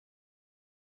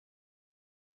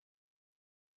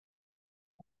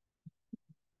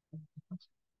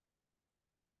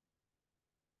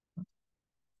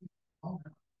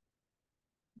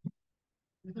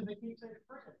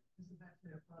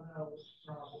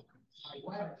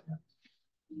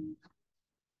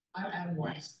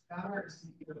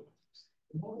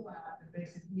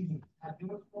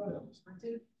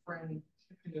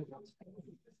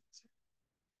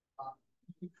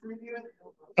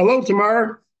Hello,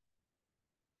 Tamara.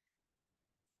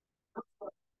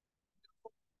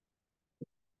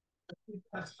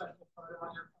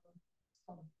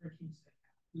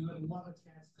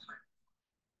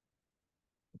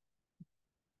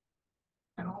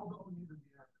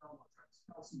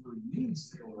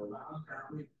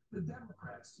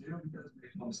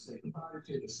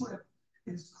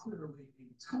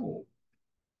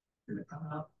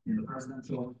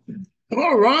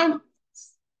 Hello, Ron.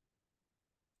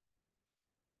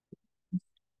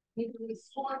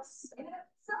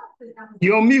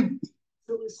 You're on mute.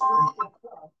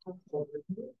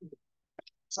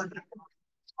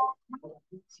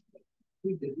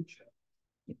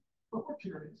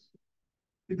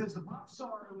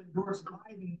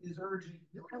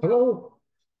 Hello.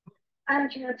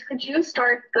 Could you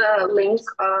start the link?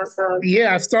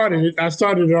 Yeah, I started it. I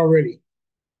started it already.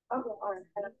 Oh, all right.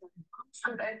 I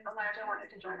wanted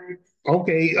to join.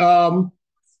 Okay.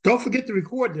 Don't forget to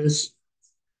record this.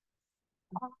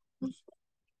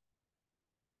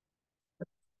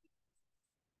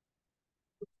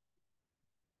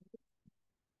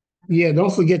 Yeah,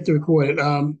 don't forget to record it.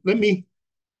 Let me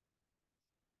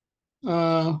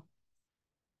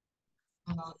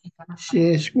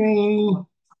share screen.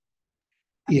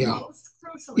 Yeah.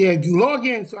 Yeah, log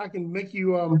in so I can make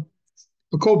you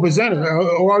a co-presenter.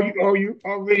 Or you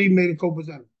already made a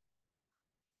co-presenter?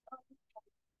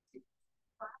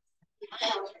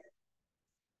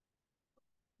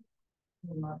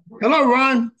 Hello,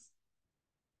 Ron.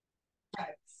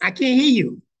 I can't hear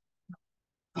you.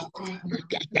 I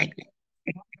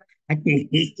can't hear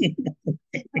you.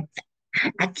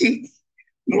 I can't.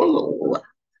 Whoa.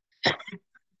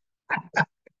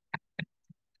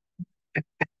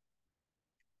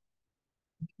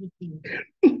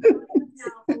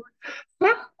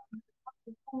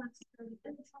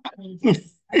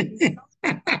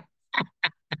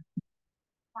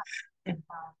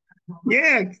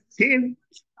 Yeah, Tim.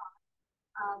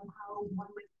 How one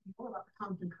way people about the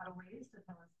Compton cutaways to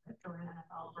tell us that during an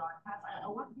NFL broadcast. I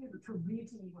want you to read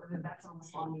to me what Rebecca on the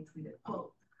phone you tweeted.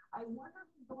 Quote, I wonder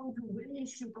who's going to win the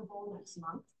Super Bowl next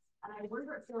month. And I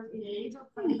wonder if there's a major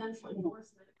presidential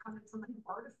endorsement coming from an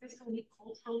artificially,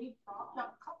 culturally propped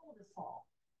up couple this fall.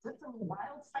 Just some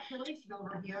wild speculation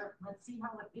over here. Let's see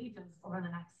how it ages over the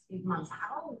next 8 months.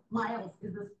 How, Miles,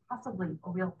 is this possibly a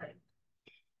real thing?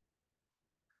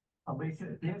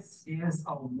 Alicia, this is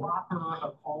a whopper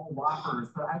of all whoppers,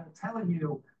 but I'm telling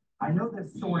you, I know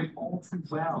this story all too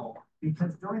well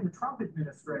because during the Trump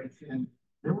administration,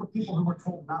 there were people who were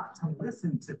told not to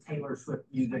listen to Taylor Swift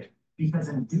music because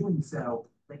in doing so,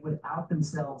 they would out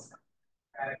themselves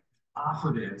as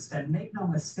operatives. And make no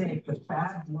mistake, the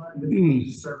bad blood between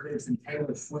conservatives and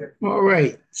Taylor Swift. All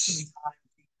right.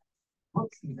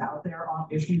 Look, she's out there on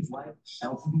issues like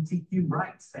LGBTQ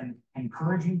rights and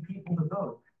encouraging people to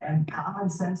vote and common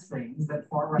sense things that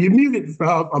far right. You're muted,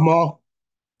 Amal.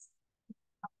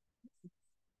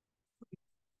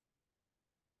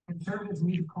 Conservatives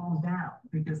need to calm down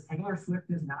because Taylor Swift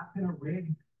is not going to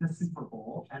rig the Super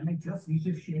Bowl and they just need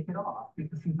to shake it off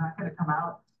because she's not going to come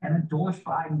out and endorse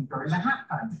Biden during the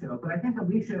halftime show. But I think,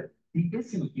 Alicia, the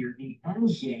issue here, the end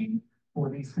game for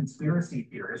these conspiracy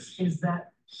theorists is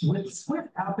that with Swift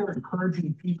out there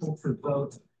encouraging people to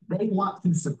vote, they want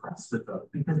to suppress the vote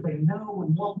because they know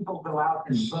when more people go out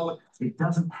and vote, it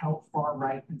doesn't help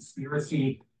far-right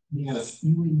conspiracy,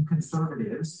 skewing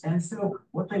conservatives. And so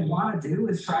what they want to do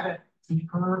is try to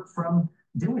keep her from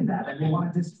doing that. And they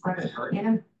want to discredit her.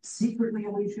 And secretly,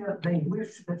 Alicia, they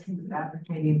wish that she was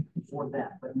advocating for them,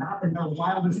 but not in their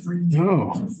wildest dreams.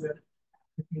 No.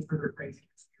 For their crazy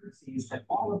conspiracies, and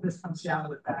all of this comes down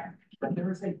to the fact that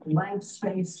there is a blank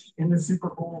space in the Super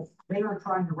Bowl. They are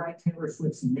trying to write Taylor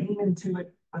Swift's name into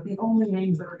it, but the only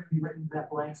names that are going to be written in that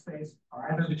blank space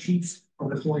are either the Chiefs or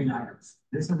the 49ers.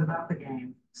 This is about the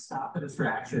game. Stop the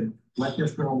distraction. Let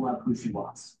this girl love who she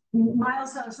wants.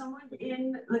 Miles, someone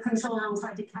in the control room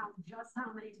tried to count just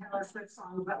how many Taylor Swift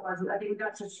songs that was. I think we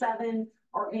got to 7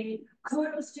 or 8.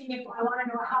 Kudos to you. I want to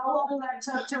know how long that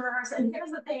took to rehearse. And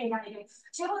here's the thing,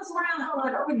 Taylor us around how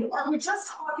like, are we just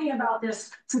talking about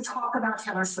this to talk about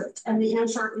Taylor Swift? And the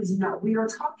answer is no. We are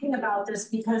talking about this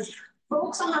because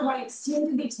folks on the right seem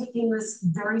to be taking this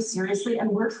very seriously, and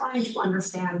we're trying to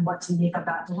understand what to make of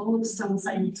that. The Rolling Stone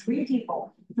cited 3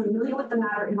 people familiar with the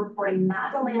matter in reporting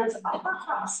Magdalena's upper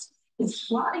crust is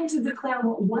plotting to declare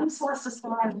what one source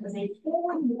described as a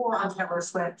forward war on Taylor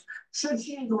Swift should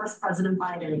she endorse President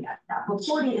Biden again. That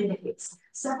reporting indicates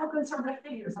several conservative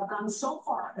figures have gone so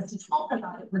far as to talk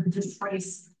about it with the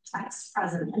disgraced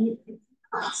ex-president. And it's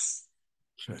nuts.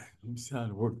 Okay, let me see how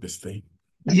to work this thing.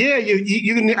 Yeah,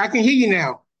 you can. I can hear you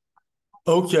now.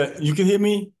 Okay, you can hear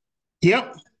me?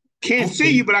 Yep. Can't see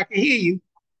Okay. you, but I can hear you.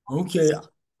 Okay,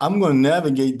 I'm gonna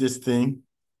navigate this thing,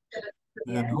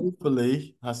 and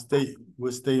hopefully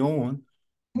we'll stay on.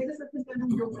 Oh,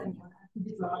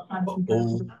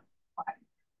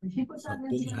 When she puts out an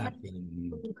something Instagram,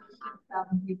 happened.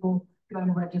 1,000 people going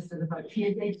to register to vote. She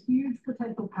has a huge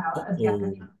potential power as yet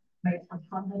Oh, made a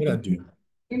what I do?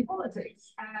 in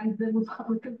politics, and the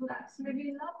Republicans would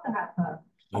absolutely love to have her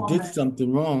I did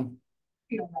something wrong.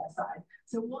 on their side.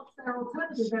 So what's their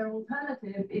alternative? Their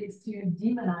alternative is to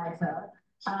demonize her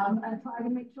and try to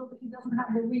make sure that she doesn't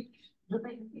have the reach that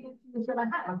they feel she is going to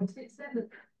have. It's said that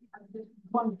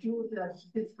one Georgia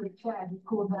district chair who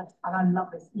called her, and I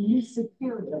love this, least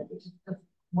superior, which is just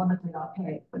wonderfully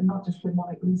archaic, but not just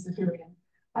demonically superior.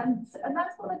 And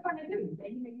that's what they're trying to do.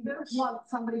 You don't want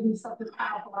somebody who's such a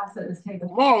powerful asset as Taylor.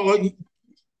 Oh,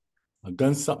 I've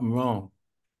done something wrong.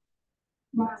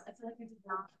 I feel like you did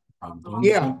not. I've done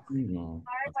Yeah. something wrong.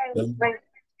 Like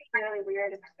really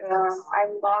weird.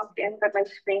 I'm logged in, but my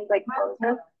screen's like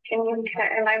frozen.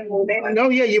 And I'm moving. no,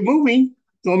 yeah, you're moving.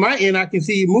 On my end, I can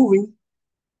see you moving.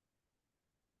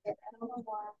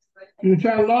 You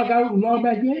try to log out and log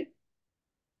back in?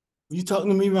 You talking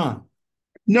to me, Ron?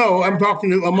 No, I'm talking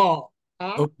to Amal.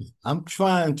 Huh? Okay, I'm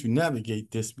trying to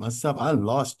navigate this myself. I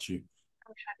lost you.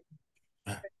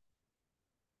 I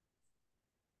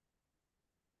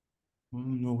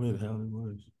don't know where the hell it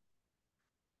was.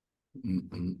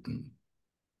 Mm-mm-mm.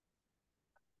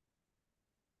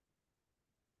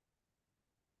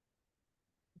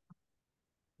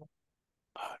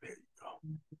 Ah, there you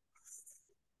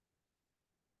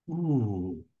go.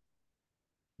 Ooh.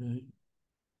 Okay.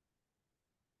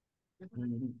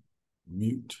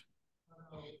 Mute.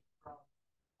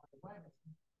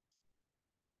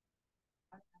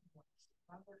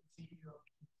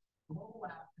 Mobile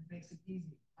app that makes it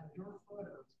easy. Have your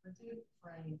photos printed,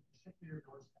 framed, shipped to your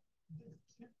doorstep.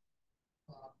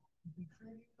 You can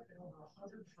preview in over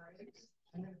 100 frames,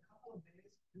 and in a couple of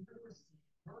days, you're going to receive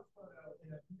your photo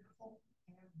in a beautiful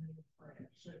handmade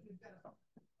frame. So if you've got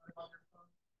something on your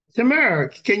phone, Tamara,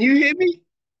 can you hear me?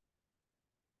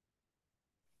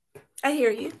 I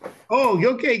hear you. Oh,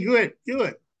 okay, good,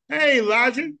 good. Hey,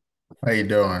 Elijah. How you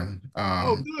doing?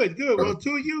 Oh, good, good. Well,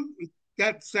 two of you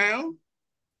got sound.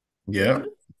 Yeah.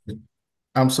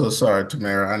 I'm so sorry,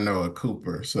 Tamara. I know a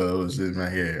Cooper, so it was in my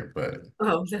head, but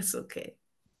Oh, that's okay.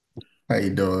 how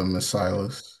you doing, Miss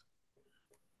Silas?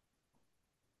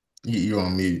 You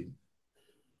on mute.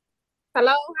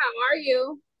 Hello, how are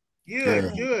you? Good,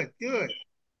 Good. good, good.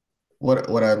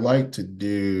 What I'd like to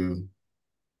do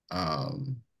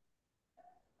um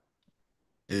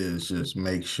is just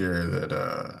make sure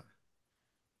that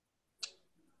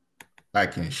I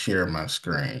can share my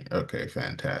screen. Okay,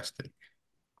 fantastic.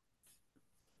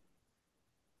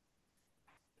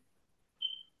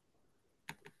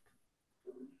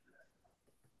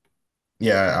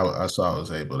 Yeah, I saw I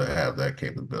was able to have that Yeah,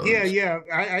 capability. yeah.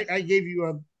 I gave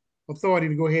you authority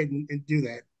to go ahead and do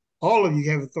that. All of you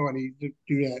have authority to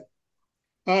do that.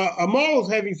 Amal's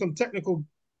having some technical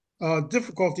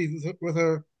difficulties with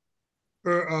her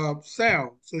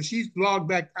sound, so she's logged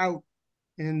back out,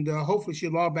 and hopefully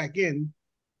she'll log back in.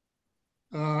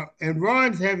 And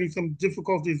Ron's having some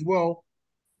difficulty as well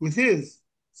with his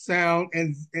sound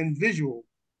and visual.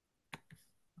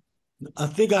 I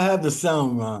think I have the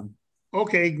sound, Ron.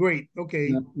 Okay, great. Okay.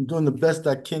 I'm doing the best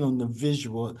I can on the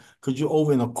visual because you're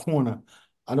over in a corner.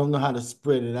 I don't know how to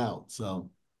spread it out. So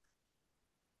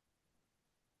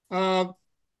Go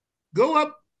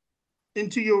up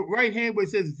into your right hand where it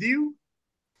says view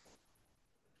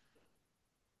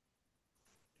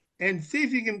and see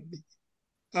if you can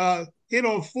hit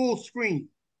on full screen.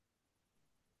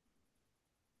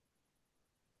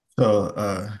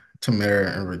 So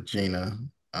Tamara and Regina,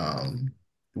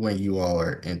 when you all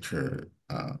are entered,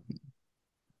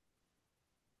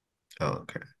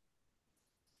 okay.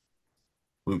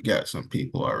 We've got some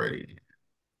people already.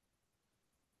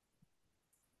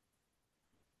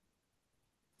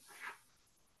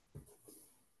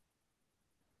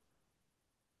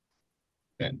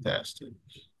 Fantastic.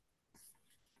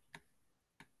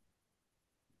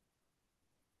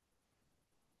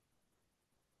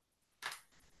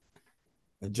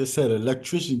 I just had an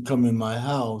electrician come in my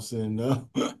house, and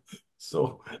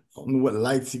so I don't know what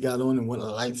lights he got on and what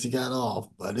lights he got off,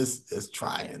 but it's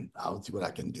trying. I'll see what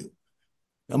I can do.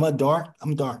 Am I dark?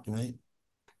 I'm dark, right?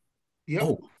 Yep.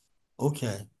 Oh,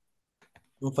 okay.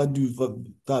 Well, if I do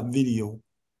stop video,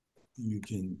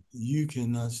 you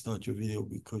cannot start your video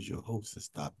because your host has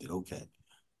stopped it. Okay.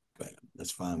 Right.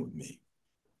 That's fine with me.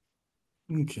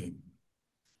 Okay.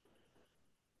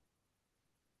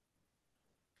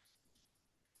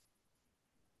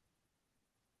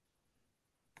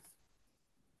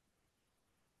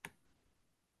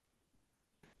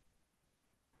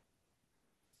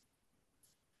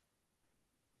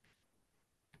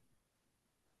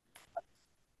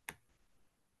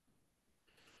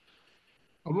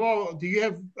 Amal, do you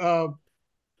have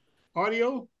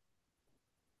audio?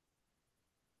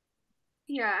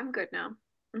 Yeah, I'm good now.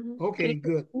 Okay,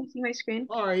 good. Can you see my screen?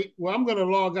 All right. Well, I'm gonna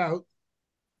log out.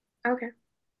 Okay.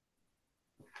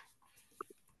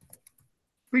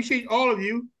 Appreciate all of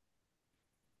you.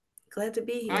 Glad to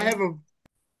be I here. have a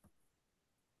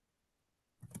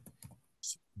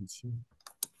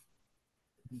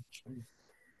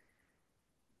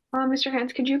Mr.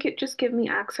 Hans, could you just give me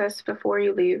access before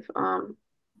you leave,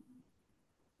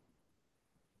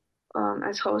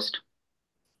 as host?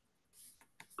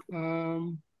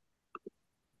 um,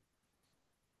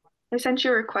 I sent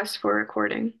you a request for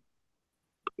recording.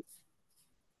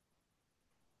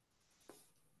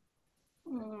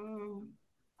 um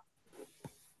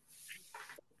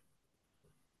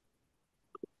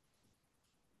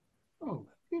oh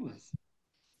goodness.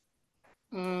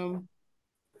 Um,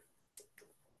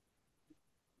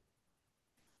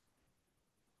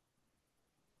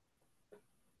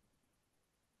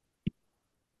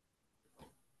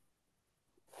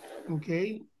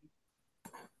 okay.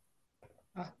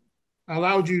 I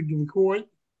allowed you to record.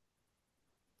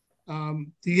 Do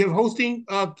you have hosting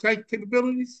type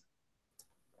capabilities?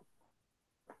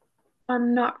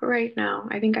 Not right now.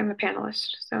 I think I'm a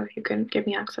panelist, so if you can give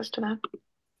me access to that.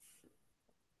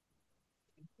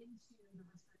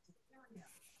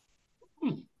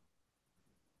 Hmm.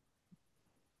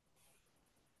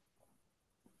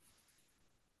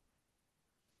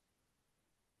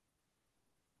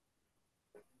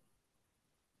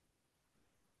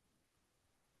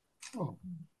 Oh,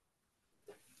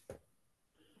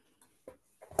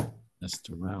 That's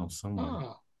around somewhere.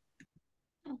 ah.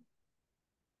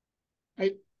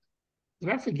 I did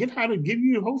I forget how to give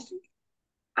you hosting?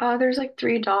 There's like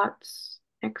three dots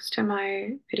next to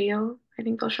my video. I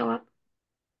think they'll show up.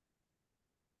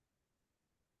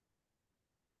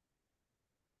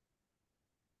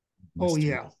 Oh Must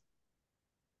yeah.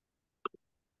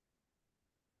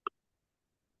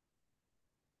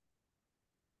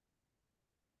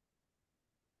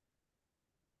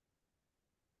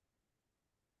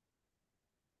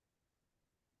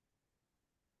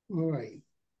 All right.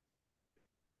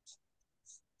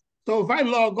 So if I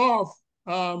log off,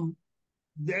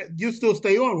 that you still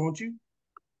stay on, won't you?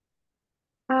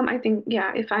 I think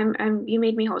yeah. If you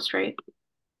made me host, right?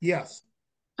 Yes.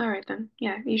 All right then.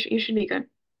 Yeah, you should be good.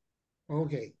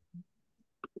 Okay.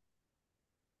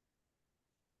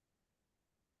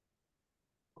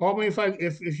 Call me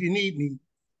if you need me.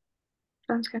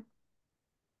 Sounds good.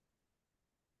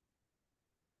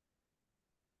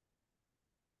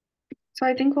 So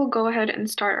I think we'll go ahead and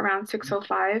start around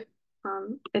 6:05.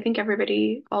 I think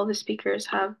all the speakers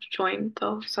have joined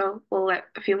though, so we'll let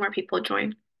a few more people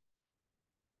join.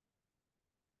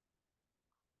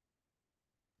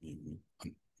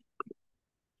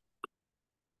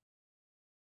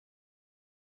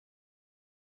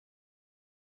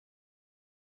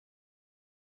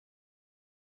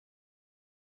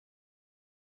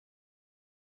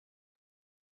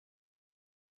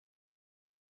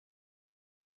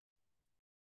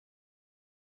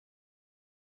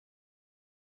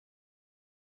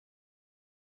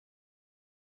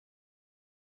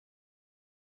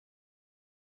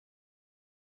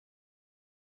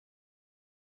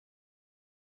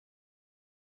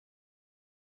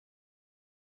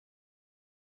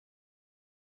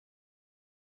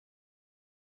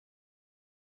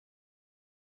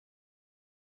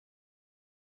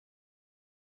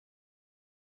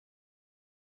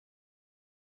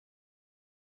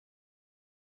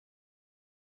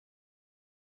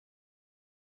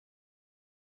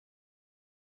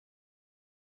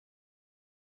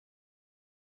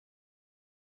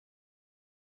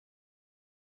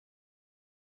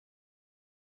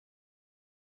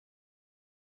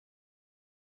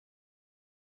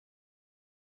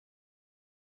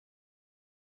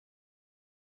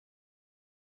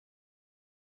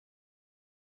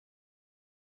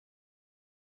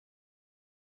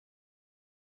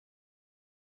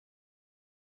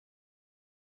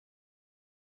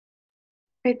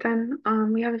 Right then,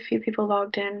 we have a few people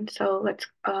logged in, so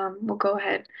we'll go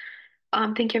ahead.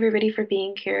 Thank you everybody for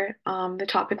being here. The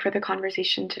topic for the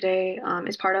conversation today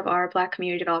is part of our Black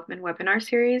Community Development webinar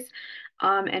series,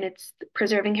 and it's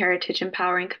Preserving Heritage,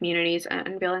 Empowering Communities, and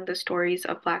Unveiling the Stories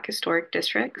of Black Historic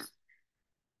Districts.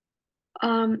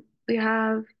 We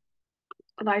have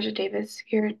Elijah Davis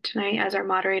here tonight as our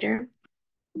moderator.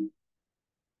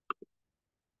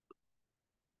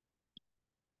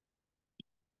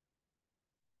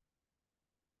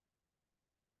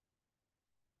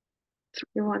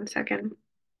 Sorry, 1 second.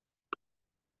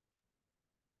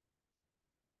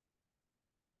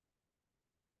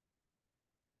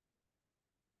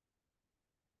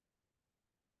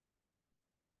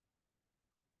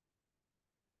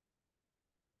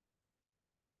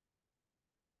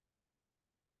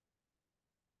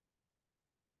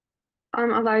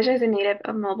 Elijah is a native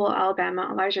of Mobile, Alabama.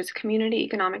 Elijah is a community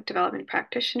economic development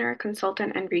practitioner,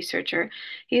 consultant, and researcher.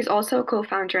 He is also a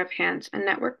co-founder of HANDS, a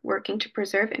network working to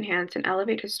preserve, enhance, and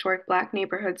elevate historic Black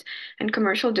neighborhoods and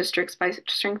commercial districts by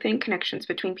strengthening connections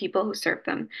between people who serve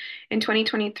them. In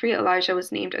 2023, Elijah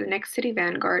was named a Next City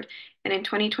Vanguard, and in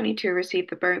 2022 received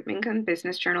the Birmingham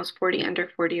Business Journal's 40 Under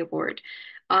 40 Award.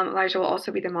 Elijah will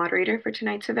also be the moderator for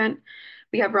tonight's event.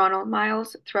 We have Ronald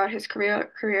Miles. Throughout his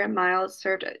career, Miles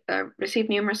received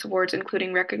numerous awards,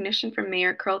 including recognition from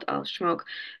Mayor Curl L. Schmoke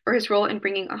for his role in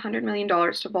bringing $100 million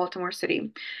to Baltimore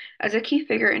City. As a key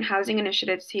figure in housing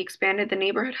initiatives, he expanded the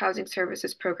Neighborhood Housing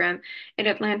Services program in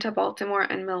Atlanta, Baltimore,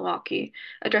 and Milwaukee,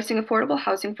 addressing affordable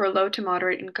housing for low to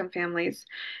moderate income families.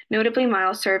 Notably,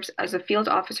 Miles serves as a field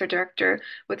officer director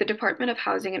with the Department of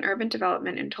Housing and Urban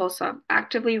Development in Tulsa,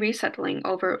 actively resettling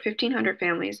over 1,500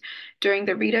 families during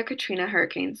the Rita Katrina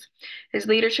hurricanes. His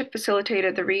leadership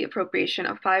facilitated the reappropriation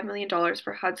of $5 million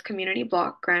for HUD's Community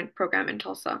Block Grant Program in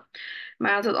Tulsa.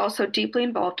 Miles is also deeply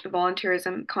involved in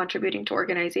volunteerism, contributing to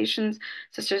organizations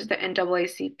such as the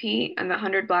NAACP and the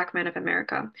 100 Black Men of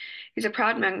America. He's a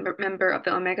proud member of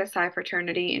the Omega Psi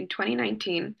fraternity. In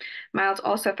 2019, Miles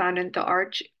also founded the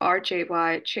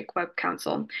RJY Chick Web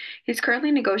Council. He's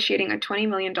currently negotiating a $20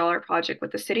 million project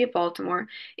with the City of Baltimore,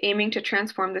 aiming to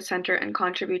transform the center and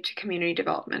contribute to community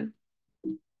development.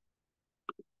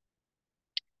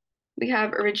 We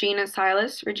have Regina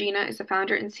Silas. Regina is the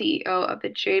founder and CEO of the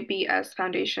JBS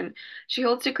Foundation. She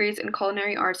holds degrees in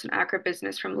culinary arts and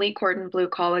agribusiness from Lee Gordon Blue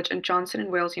College and Johnson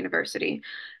 & Wales University.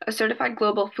 A certified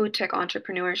global food tech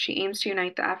entrepreneur, she aims to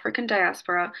unite the African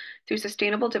diaspora through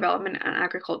sustainable development and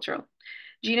agriculture.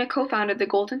 Gina co-founded the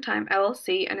Golden Time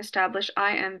LLC and established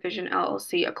I Am Vision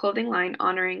LLC, a clothing line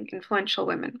honoring influential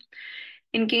women.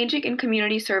 Engaging in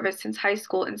community service since high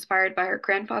school, inspired by her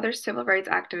grandfather's civil rights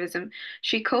activism,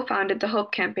 she co-founded the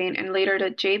Hope Campaign and later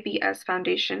the JBS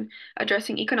Foundation,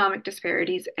 addressing economic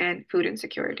disparities and food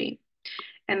insecurity.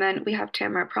 And then we have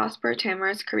Tamara Prosper.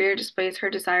 Tamara's career displays her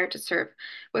desire to serve.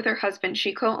 With her husband,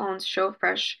 she co-owns Show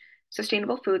Fresh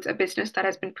Sustainable Foods, a business that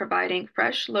has been providing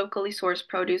fresh, locally sourced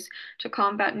produce to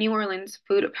combat New Orleans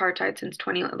food apartheid since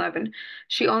 2011.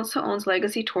 She also owns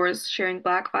Legacy Tours, sharing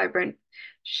vibrant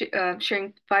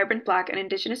Black and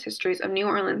Indigenous histories of New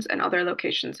Orleans and other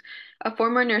locations. A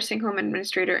former nursing home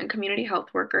administrator and community health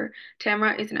worker,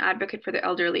 Tamara is an advocate for the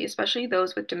elderly, especially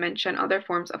those with dementia and other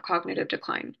forms of cognitive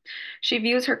decline. She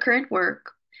views her current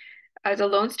work as a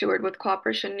lone steward with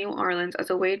Cooperation New Orleans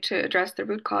as a way to address the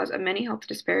root cause of many health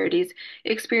disparities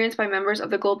experienced by members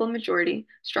of the global majority,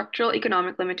 structural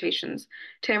economic limitations.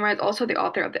 Tamara is also the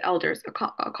author of The Elders,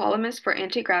 a columnist for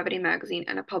Anti-Gravity magazine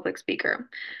and a public speaker.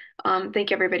 Thank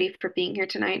you everybody for being here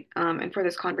tonight and for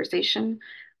this conversation.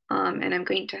 And I'm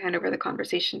going to hand over the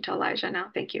conversation to Elijah now.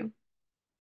 Thank you.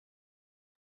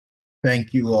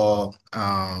 Thank you all.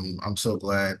 I'm so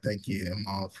glad. Thank you,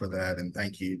 Amal, for that. And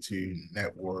thank you to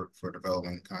Network for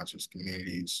Development Conscious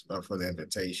Communities for the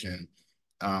invitation.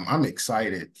 I'm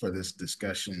excited for this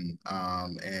discussion.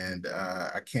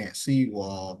 I can't see you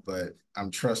all, but I'm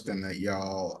trusting that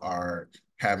y'all are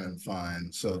having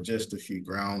fun. So just a few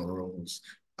ground rules.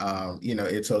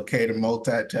 It's okay to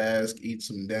multitask, eat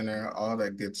some dinner, all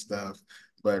that good stuff,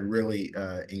 but really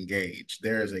engage.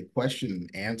 There is a question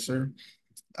and answer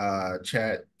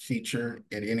chat feature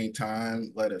at any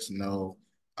time. Let us know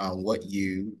what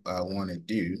you want to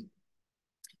do.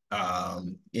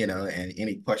 And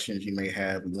any questions you may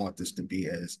have, we want this to be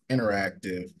as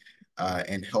interactive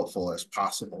and helpful as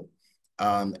possible.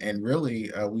 And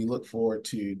really, we look forward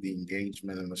to the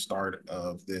engagement and the start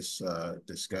of this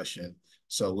discussion.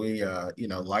 So we,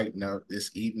 lighten up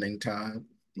this evening time.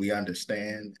 We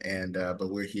understand, but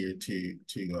we're here to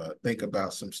think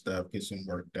about some stuff, get some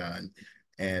work done.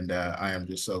 And I am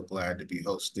just so glad to be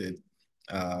hosted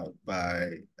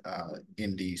by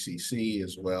NDCC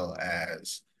as well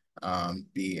as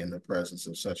be in the presence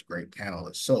of such great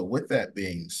panelists. So with that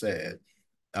being said,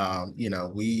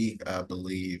 we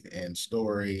believe in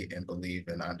story and believe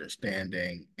in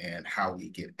understanding and how we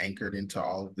get anchored into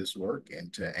all of this work.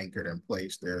 And to anchored in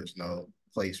place, there's no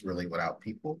place really without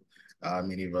people.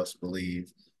 Many of us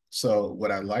believe. So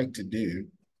what I like to do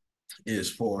is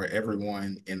for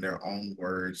everyone in their own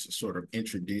words to sort of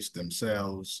introduce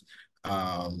themselves,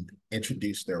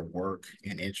 introduce their work,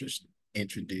 and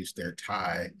introduce their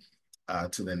tie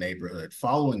to the neighborhood.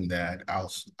 Following that,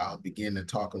 I'll begin to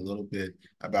talk a little bit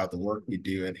about the work we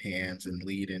do at Hands and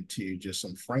lead into just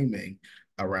some framing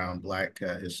around Black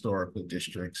historical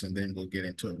districts, and then we'll get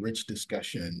into a rich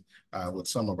discussion with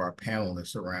some of our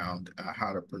panelists around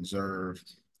how to preserve,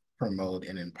 promote,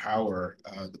 and empower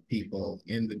the people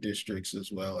in the districts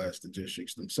as well as the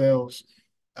districts themselves.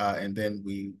 And then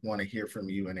we want to hear from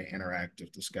you in an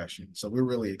interactive discussion. So we're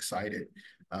really excited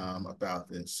about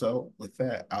this. So with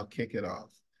that, I'll kick it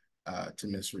off to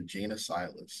Ms. Regina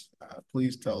Silas.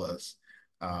 Please tell us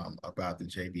about the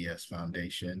JBS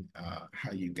Foundation,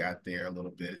 how you got there a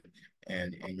little bit,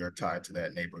 and your tie to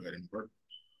that neighborhood and work.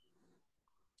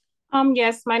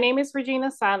 Yes, my name is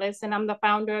Regina Silas, and I'm the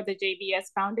founder of the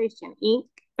JBS Foundation, Inc.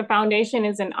 The foundation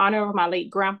is in honor of my late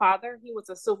grandfather. He was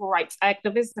a civil rights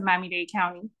activist in Miami-Dade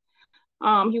County.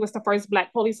 He was the first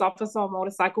Black police officer on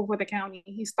motorcycle for the county.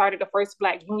 He started the first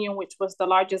Black union, which was the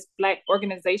largest Black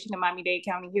organization in Miami-Dade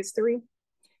County history.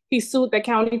 He sued the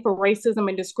county for racism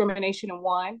and discrimination and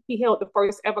won. He held the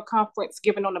first ever conference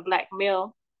given on a Black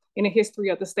male in the history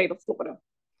of the state of Florida.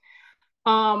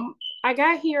 I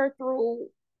got here through,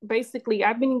 basically,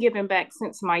 I've been giving back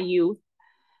since my youth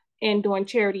and doing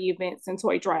charity events and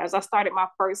toy drives. I started my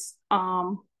first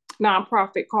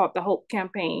nonprofit called the Hope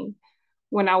Campaign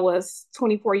when I was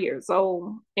 24 years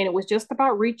old. And it was just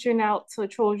about reaching out to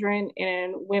children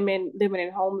and women living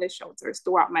in homeless shelters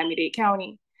throughout Miami-Dade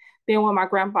County. Then when my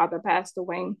grandfather passed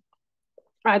away,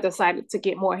 I decided to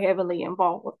get more heavily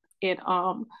involved in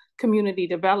community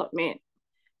development.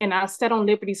 And I sat on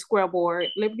Liberty Square board.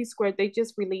 Liberty Square, they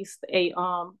just released a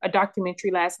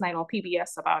documentary last night on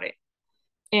PBS about it.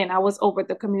 And I was over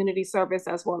the community service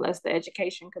as well as the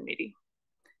education committee.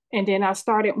 And then I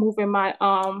started moving my,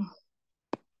 I'm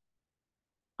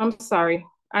sorry,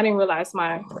 I didn't realize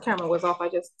my camera was off. I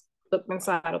just looked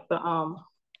inside of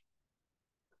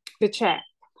the chat.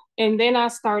 And then I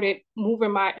started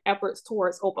moving my efforts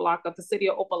towards Opa-locka. The city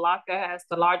of Opa-locka has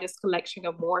the largest collection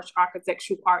of Moorish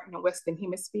architectural art in the Western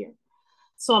Hemisphere.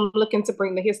 So I'm looking to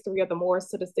bring the history of the Moors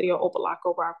to the city of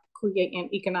Opa-locka while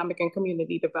creating economic and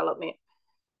community development.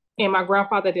 And my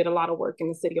grandfather did a lot of work in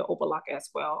the city of Opa-locka as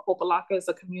well. Opa-locka is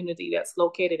a community that's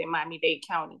located in Miami-Dade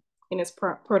County, and it's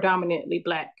predominantly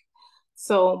Black.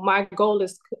 So my goal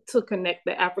is to connect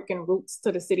the African roots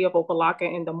to the city of Opa-locka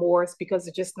and the Moors, because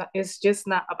it's just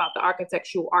not about the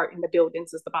architectural art in the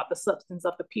buildings. It's about the substance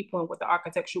of the people and what the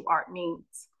architectural art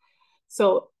means.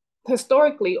 So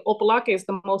historically, Opa-locka is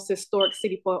the most historic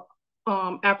city for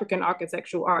African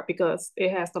architectural art because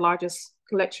it has the largest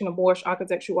collection of Moorish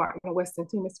architectural art in the Western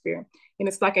Hemisphere. And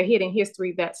it's like a hidden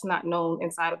history that's not known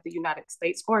inside of the United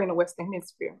States or in the Western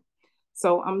Hemisphere.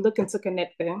 So I'm looking to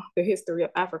connect the history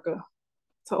of Africa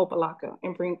to Opa-locka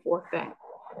and bring forth that.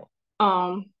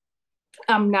 I'm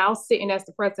now sitting as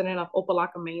the president of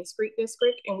Opa-locka Main Street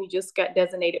District, and we just got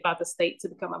designated by the state to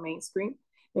become a main street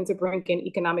and to bring in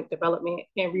economic development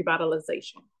and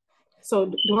revitalization.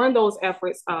 So during those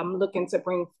efforts, I'm looking to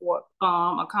bring forth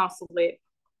a consulate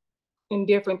and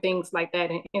different things like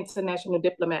that in international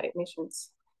diplomatic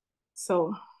missions.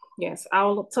 So yes,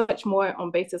 I'll touch more on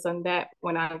basis on that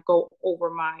when I go over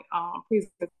my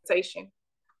presentation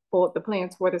for the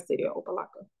plans for the city of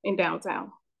Opa-locka in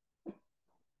downtown.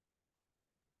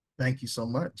 Thank you so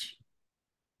much.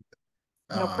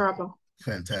 No problem.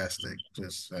 Fantastic,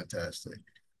 just fantastic.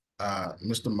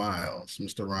 Mr. Miles,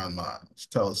 Mr. Ron Miles,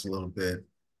 tell us a little bit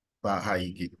about how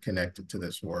you get connected to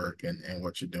this work and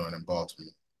what you're doing in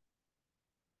Baltimore.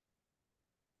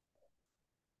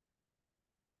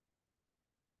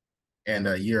 And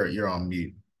you're on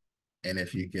mute. And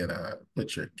if you could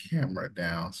put your camera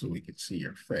down so we can see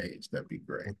your face, that'd be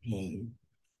great. Okay.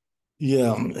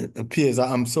 Yeah, it appears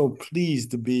I'm so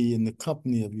pleased to be in the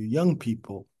company of you young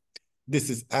people. This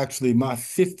is actually my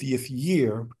 50th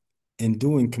year in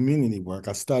doing community work.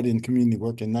 I started in community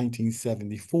work in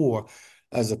 1974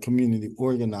 as a community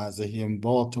organizer here in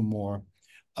Baltimore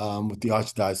with the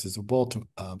Archdiocese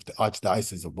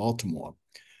of Baltimore.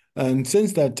 And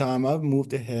since that time, I've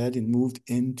moved ahead and moved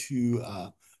into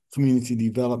community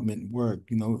development work.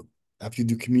 You know, after you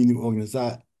do community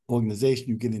organization,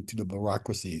 you get into the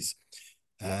bureaucracies.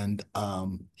 And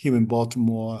here in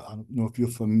Baltimore, I don't know if you're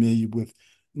familiar with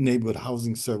neighborhood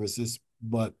housing services,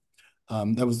 but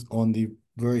that was on the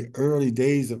very early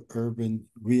days of Urban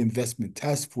Reinvestment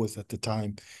Task Force at the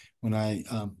time when I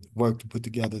worked to put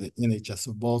together the NHS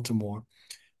of Baltimore.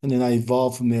 And then I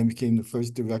evolved from there and became the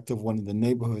first director of one of the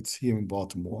neighborhoods here in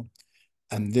Baltimore.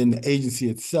 And then the agency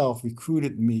itself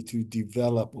recruited me to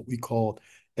develop what we called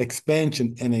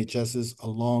expansion NHSs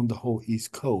along the whole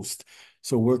East Coast.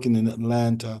 So working in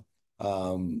Atlanta,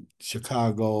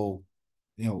 Chicago,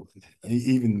 you know,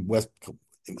 even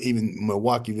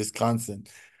Milwaukee, Wisconsin.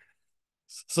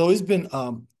 So it's been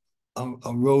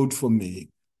a road for me.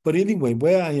 But anyway,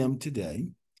 where I am today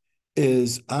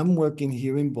is I'm working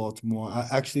here in Baltimore. I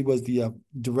actually was the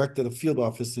director of the field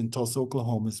office in Tulsa,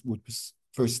 Oklahoma, which was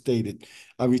first stated.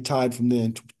 I retired from there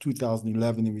in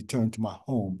 2011 and returned to my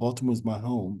home. Baltimore is my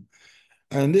home.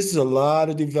 And this is a lot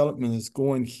of development that's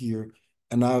going here.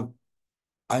 And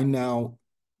I now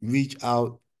reach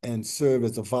out and serve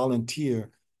as a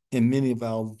volunteer in many of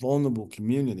our vulnerable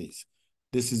communities.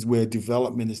 This is where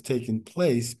development is taking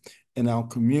place, and our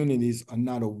communities are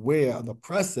not aware of the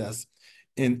process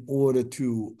in order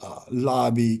to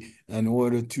lobby, in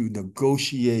order to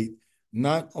negotiate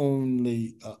not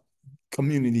only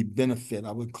community benefit,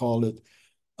 I would call it,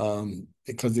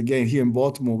 because again, here in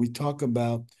Baltimore, we talk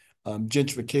about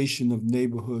gentrification of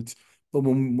neighborhoods. But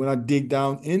when I dig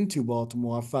down into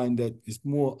Baltimore, I find that it's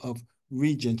more of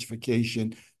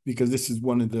regentrification because this is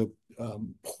one of the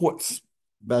ports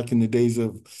back in the days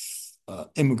of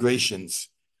immigrations.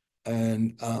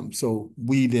 And so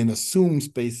we then assume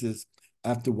spaces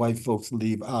after white folks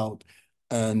leave out.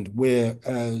 And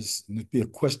whereas it'd be a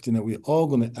question that we're all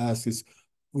going to ask is,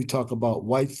 we talk about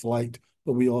white flight,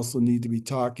 but we also need to be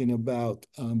talking about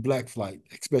Black flight,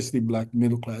 especially Black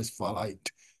middle-class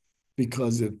flight,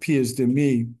 because it appears to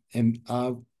me, and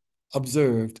I've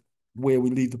observed, where we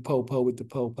leave the po-po with the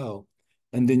po-po,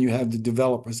 and then you have the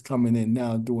developers coming in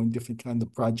now doing different kinds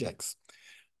of projects.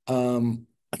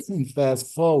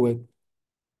 Fast forward,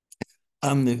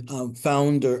 I'm the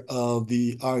founder of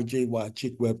the RJY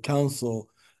Chick Web Council.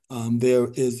 There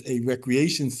is a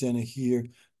recreation center here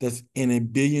that's in a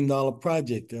 $1 billion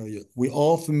project area. We're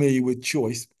all familiar with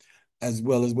choice, as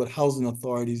well as what housing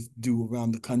authorities do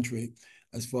around the country,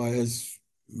 as far as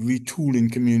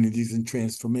retooling communities and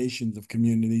transformations of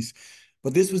communities.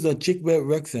 But this was a Chick Web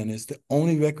Rec Center. It's the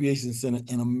only recreation center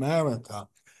in America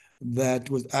that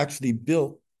was actually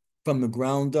built from the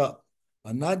ground up.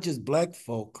 Not just Black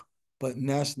folk, but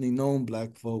nationally known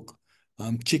Black folk.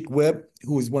 Chick Webb,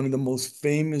 who was one of the most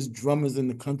famous drummers in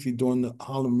the country during the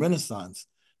Harlem Renaissance,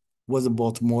 was a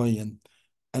Baltimorean.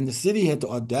 And the city had the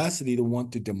audacity to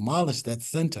want to demolish that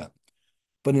center.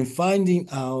 But in finding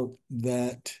out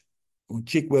that on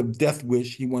Chick Webb's death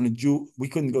wish, he wanted we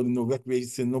couldn't go to no recreation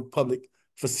center, no public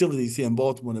facilities here in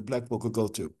Baltimore that Black folk could go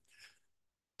to.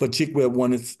 But Chick Webb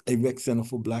wanted a rec center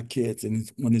for Black kids,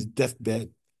 and on his deathbed,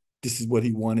 this is what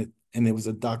he wanted. And there was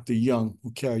a Dr. Young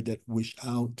who carried that wish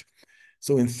out.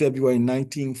 So in February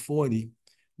 1940,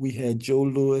 we had Joe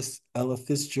Louis, Ella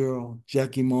Fitzgerald,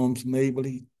 Jackie Moms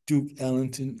Mabley, Duke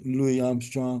Ellington, Louis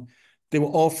Armstrong. They were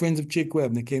all friends of Chick Webb,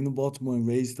 and they came to Baltimore and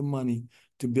raised the money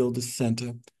to build the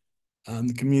center.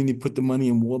 The community put the money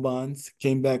in war bonds,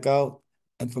 came back out,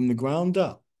 and from the ground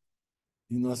up,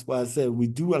 that's why I said we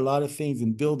do a lot of things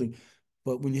in building,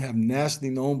 but when you have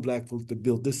nationally known Black folks to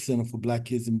build this center for Black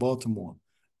kids in Baltimore,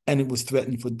 and it was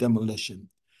threatened for demolition.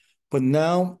 But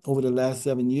now, over the last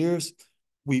 7 years,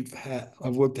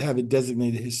 I've worked to have it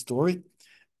designated historic,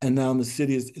 and now the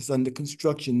city is under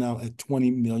construction now at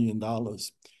 $20 million.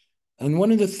 And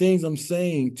one of the things I'm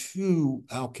saying to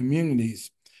our communities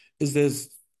is there's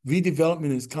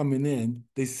redevelopment is coming in.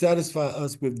 They satisfy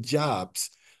us with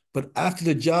jobs, but after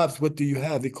the jobs, what do you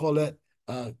have? They call that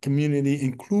community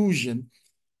inclusion,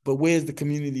 but where's the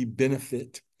community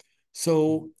benefit?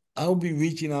 So I'll be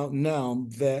reaching out now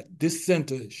that this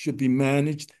center should be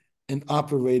managed and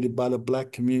operated by the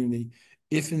Black community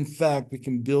if in fact we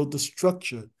can build the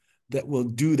structure that will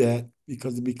do that,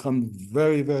 because it becomes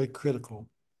very, very critical.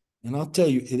 And I'll tell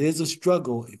you, it is a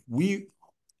struggle.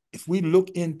 If we look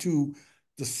into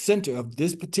the center of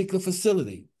this particular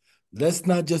facility, let's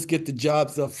not just get the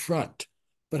jobs up front,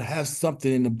 but have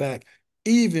something in the back.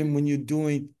 Even when you're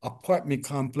doing apartment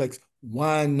complex,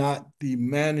 why not the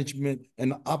management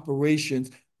and the operations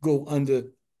go under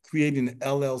creating an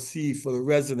LLC for the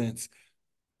residents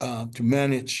to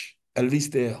manage at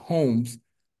least their homes,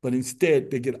 but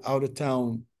instead they get out of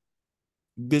town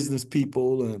business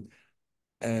people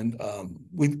and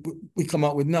we come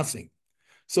out with nothing.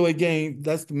 So again,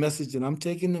 that's the message that I'm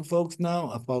taking to folks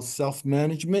now about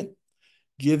self-management.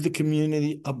 give the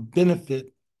community a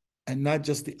benefit and not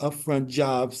just the upfront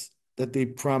jobs that they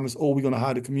promise, oh, we're going to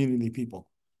hire the community people.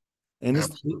 And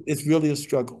it's really a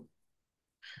struggle.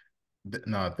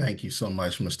 No, thank you so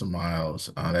much, Mr. Miles.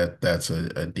 That's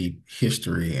a deep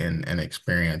history and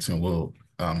experience, and we'll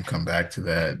come back to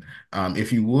that.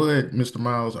 If you would, Mr.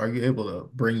 Miles, are you able to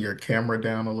bring your camera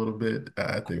down a little bit?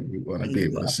 I think we want to be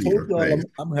able to I see told your y'all face.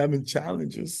 I'm having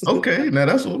challenges. Okay, now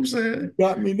that's what I'm saying.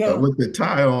 Got me now. With the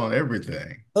tie on,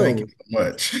 everything. Thank you Oh, so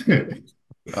much.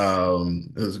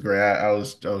 It was great. I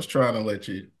was trying to let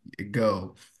you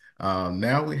go.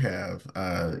 Now we have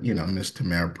Ms.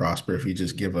 Tamara Prosper. If you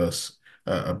just give us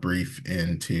a brief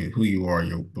into who you are,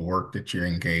 the work that you're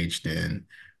engaged in,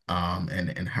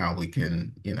 and how we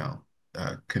can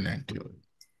connect to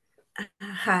it.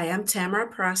 Hi, I'm Tamara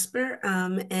Prosper,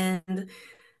 and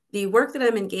the work that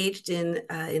I'm engaged in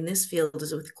this field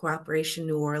is with Cooperation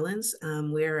New Orleans.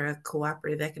 We're a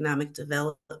cooperative economic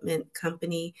development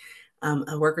company,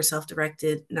 a worker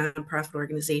self-directed nonprofit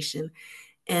organization.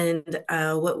 And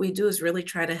what we do is really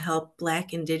try to help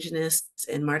Black, Indigenous,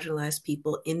 and marginalized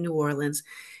people in New Orleans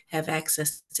have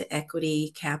access to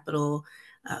equity, capital,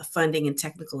 funding, and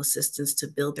technical assistance to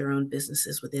build their own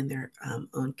businesses within their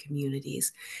own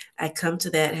communities. I come to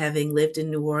that having lived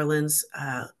in New Orleans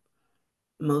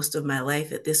most of my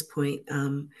life at this point,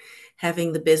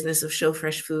 having the business of Show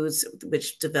Fresh Foods,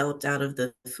 which developed out of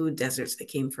the food deserts that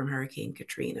came from Hurricane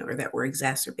Katrina or that were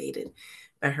exacerbated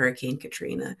by Hurricane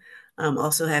Katrina.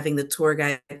 Also having the tour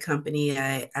guide company,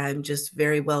 I'm just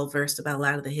very well versed about a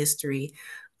lot of the history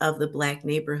of the Black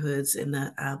neighborhoods and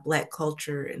the Black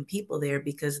culture and people there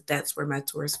because that's where my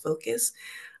tours focus.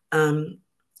 And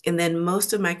then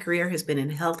most of my career has been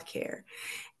in healthcare.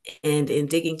 And in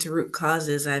digging to root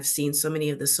causes, I've seen so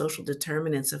many of the social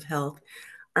determinants of health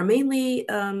are mainly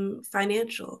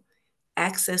financial: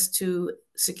 access to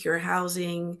secure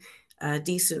housing,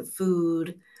 decent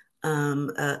food,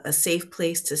 a safe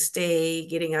place to stay,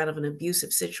 getting out of an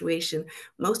abusive situation.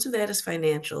 Most of that is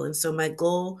financial. And so my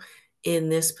goal in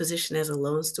this position as a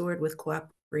loan steward with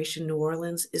Cooperation New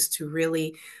Orleans is to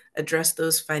really address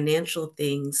those financial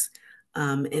things,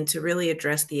 and to really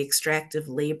address the extractive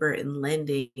labor and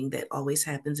lending that always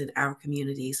happens in our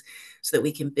communities so that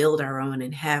we can build our own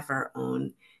and have our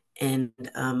own. And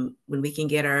when we can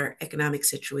get our economic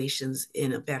situations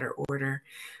in a better order,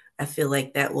 I feel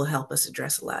like that will help us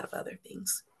address a lot of other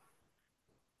things.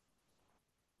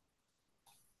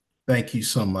 Thank you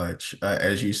so much.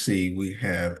 As you see, we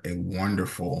have a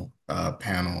wonderful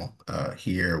panel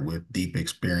here with deep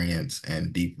experience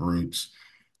and deep roots,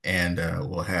 and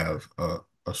we'll have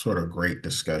a sort of great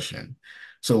discussion.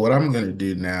 So what I'm going to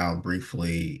do now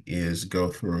briefly is go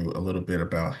through a little bit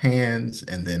about hands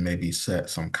and then maybe set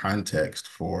some context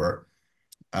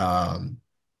um,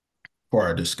 for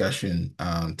our discussion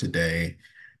today,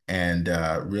 and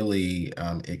really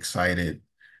excited,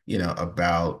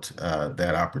 about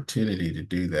that opportunity to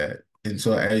do that. And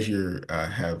so as you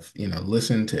have,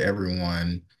 listened to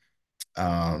everyone,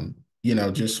 um,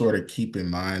 just sort of keep in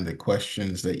mind the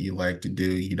questions that you like to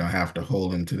do. You don't have to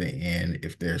hold them to the end.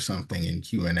 If there's something in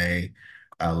Q&A,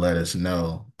 let us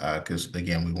know, because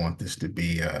again, we want this to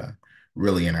be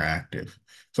really interactive.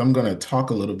 So I'm going to talk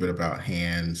a little bit about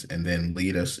hands and then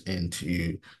lead us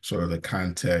into sort of the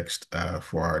context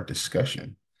for our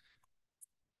discussion.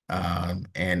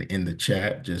 And in the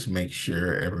chat, just make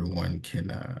sure everyone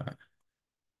can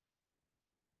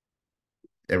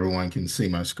see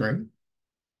my screen.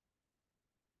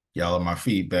 Y'all are my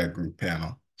feedback group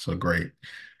panel, so great.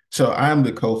 So I'm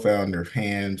the co-founder of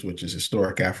HANDS, which is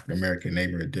Historic African American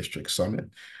Neighborhood District Summit.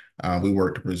 We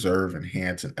work to preserve,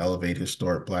 enhance, and elevate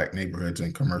historic Black neighborhoods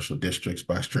and commercial districts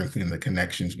by strengthening the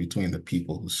connections between the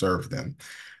people who serve them.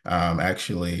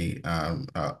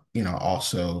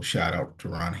 Also shout out to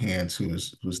Ron Hands, who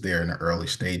was there in the early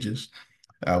stages.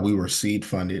 We were seed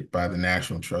funded by the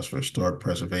National Trust for Historic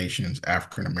Preservation's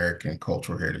African American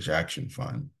Cultural Heritage Action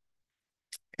Fund.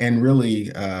 And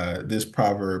really, this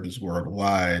proverb is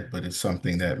worldwide, but it's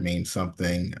something that means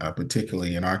something,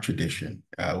 particularly in our tradition,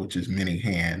 which is many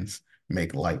hands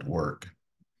make light work.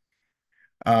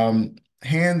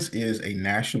 HANDS is a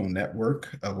national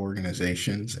network of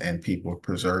organizations and people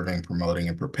preserving, promoting,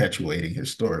 and perpetuating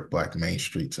historic Black main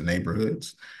streets and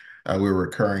neighborhoods. We're a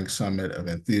recurring summit of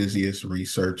enthusiasts,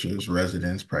 researchers,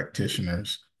 residents,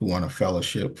 practitioners who want a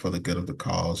fellowship for the good of the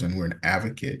cause, and we're an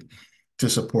advocate to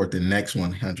support the next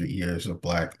 100 years of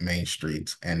Black main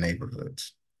streets and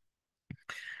neighborhoods.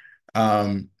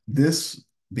 This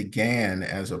began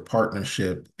as a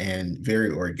partnership and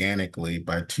very organically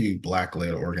by two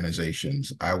Black-led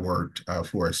organizations. I worked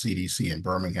for a CDC in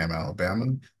Birmingham,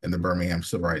 Alabama, in the Birmingham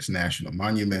Civil Rights National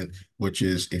Monument, which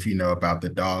is, if you know about the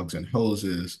dogs and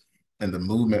hoses and the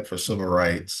movement for civil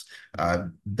rights,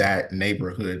 that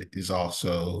neighborhood is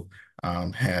also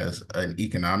has an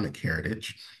economic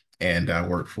heritage. And I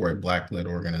worked for a Black-led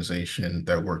organization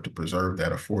that worked to preserve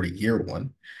that, a 40-year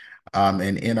one.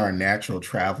 And in our natural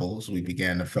travels, we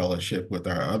began a fellowship with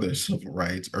our other civil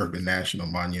rights urban national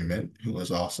monument, who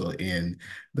was also in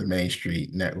the Main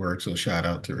Street Network. So shout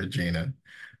out to Regina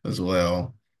as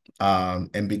well.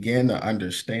 And began to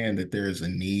understand that there is a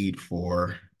need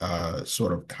for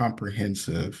sort of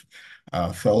comprehensive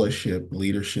fellowship,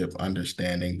 leadership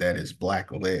understanding that is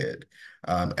Black-led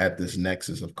at this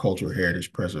nexus of cultural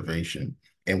heritage preservation.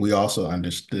 And we also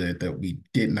understood that we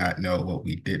did not know what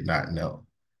we did not know.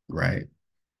 Right.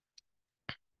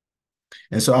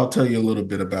 And so I'll tell you a little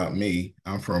bit about me.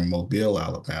 I'm from Mobile,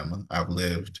 Alabama. I've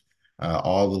lived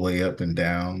all the way up and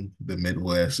down the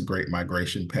Midwest Great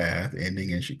Migration Path, ending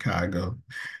in Chicago,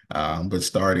 but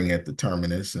starting at the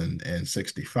terminus in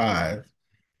 65.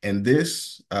 And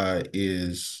this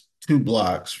is 2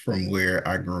 blocks from where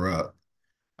I grew up.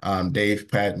 Dave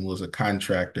Patton was a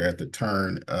contractor at the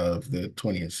turn of the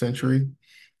 20th century,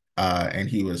 and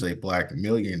he was a Black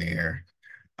millionaire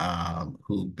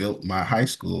who built my high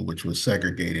school, which was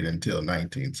segregated until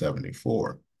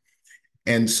 1974.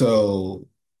 And so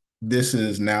this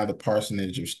is now the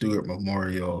parsonage of Stewart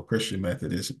Memorial Christian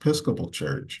Methodist Episcopal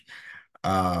Church.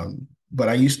 But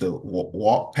I used to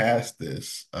walk past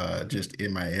this just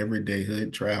in my everyday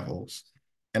hood travels.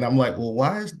 And I'm like, well,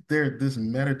 why is there this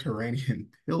Mediterranean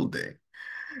building?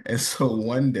 And so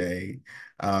one day,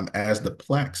 as the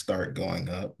plaques start going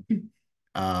up,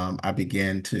 I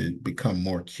began to become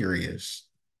more curious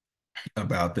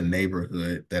about the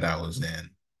neighborhood that I was in.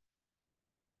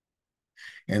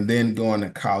 And then going to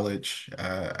college,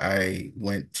 I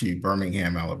went to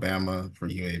Birmingham, Alabama for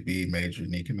UAB, majored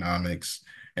in economics.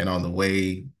 And on the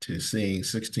way to seeing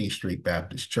 16th Street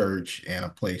Baptist Church and a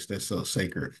place that's so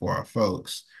sacred for our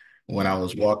folks, when I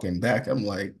was walking back, I'm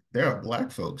like, there are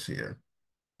Black folks here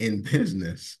in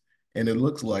business, and it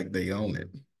looks like they own it.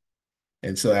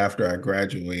 And so after I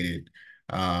graduated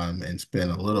and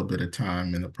spent a little bit of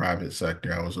time in the private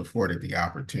sector, I was afforded the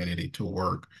opportunity to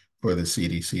work for the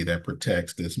CDC that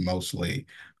protects this mostly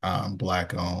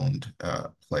Black-owned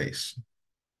place.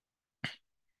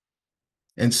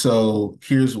 And so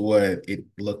here's what it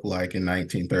looked like in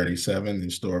 1937, the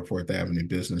historic Fourth Avenue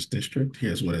Business District.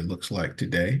 Here's what it looks like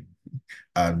today.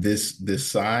 This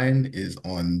sign is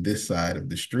on this side of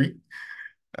the street.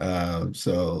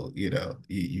 So,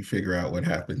 you figure out what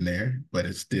happened there, but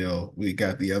it's still, we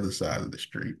got the other side of the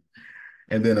street.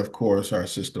 And then, of course, our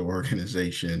sister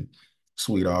organization,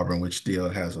 Sweet Auburn, which still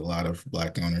has a lot of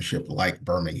Black ownership, like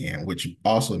Birmingham, which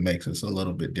also makes us a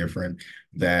little bit different,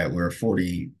 that we're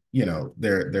 40,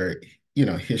 there,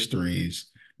 histories,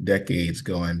 decades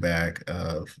going back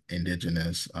of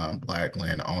indigenous Black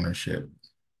land ownership.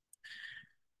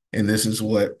 And this is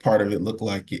what part of it looked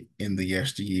like in the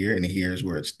yesteryear, and here's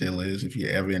where it still is. If you're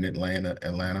ever in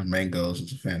Atlanta, Mango's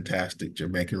is a fantastic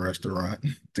Jamaican restaurant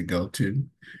to go to.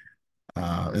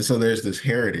 And so there's this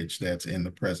heritage that's in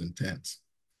the present tense.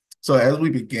 So as we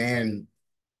began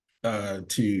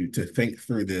to think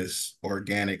through this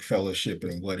organic fellowship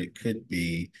and what it could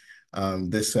be,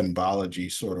 this symbology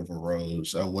sort of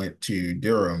arose. I went to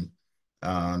Durham,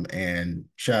 and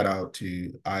shout out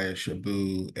to Aya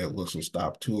Shabu at Whistle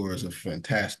Stop Tours, a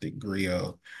fantastic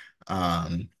griot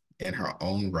in her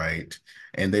own right.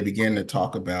 And they began to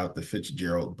talk about the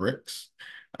Fitzgerald bricks,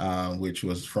 which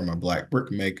was from a Black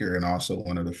brick maker and also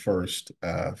one of the first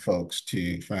folks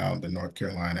to found the North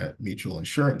Carolina Mutual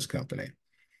Insurance Company.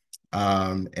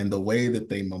 And the way that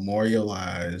they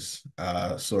memorialize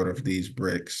sort of these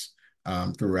bricks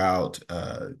throughout,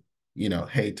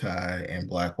 Hayti and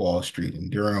Black Wall Street in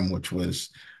Durham, which was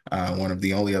one of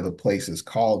the only other places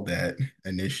called that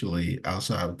initially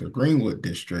outside of the Greenwood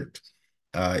district,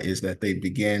 is that they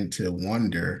began to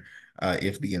wonder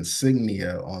if the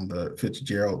insignia on the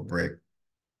Fitzgerald brick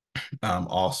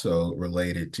also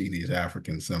related to these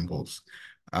African symbols.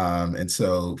 And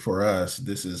so for us,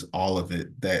 this is all of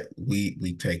it that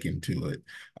we take into it.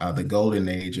 The golden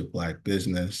age of Black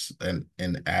business, and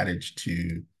an adage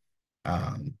to,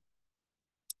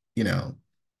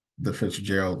 the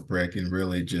Fitzgerald brick, and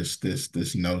really just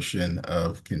this notion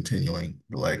of continuing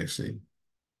the legacy.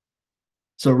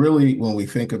 So really, when we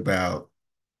think about,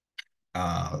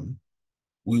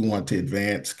 we want to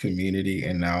advance community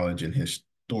and knowledge and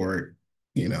historic,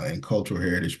 and cultural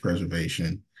heritage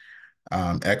preservation.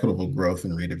 equitable growth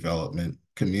and redevelopment,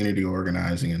 community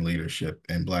organizing and leadership,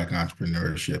 and Black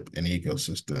entrepreneurship and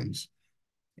ecosystems,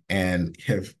 and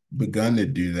have begun to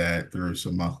do that through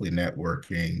some monthly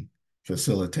networking,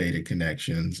 facilitated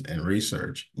connections, and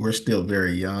research. We're still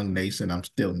very young, nascent. I'm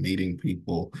still meeting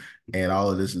people, and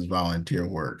all of this is volunteer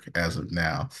work as of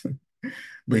now.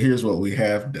 But here's what we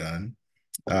have done.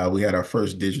 We had our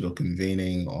first digital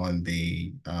convening on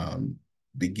the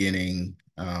beginning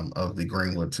of the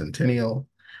Greenwood Centennial.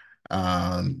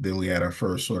 Then we had our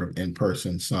first sort of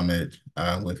in-person summit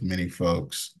with many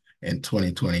folks in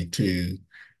 2022.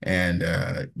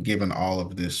 And given all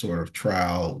of this sort of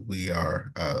trial, we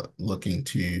are looking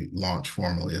to launch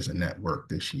formally as a network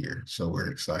this year. So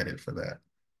we're excited for that.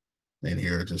 And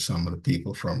here are just some of the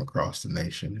people from across the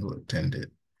nation who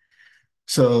attended.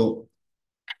 So,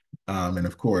 and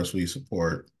of course, we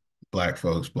support Black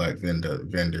folks, Black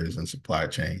vendors and supply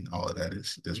chain. All of that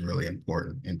is really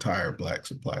important, entire Black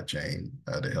supply chain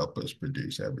to help us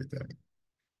produce everything.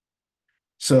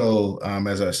 So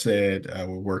as I said,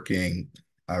 we're working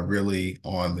really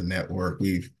on the network.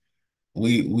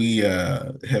 We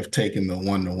have taken the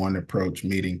one-to-one approach,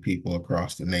 meeting people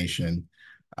across the nation.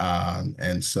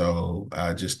 And so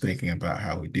just thinking about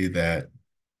how we do that.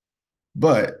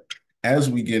 But as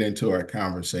we get into our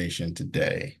conversation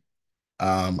today,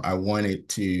 I wanted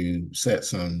to set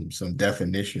some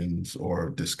definitions or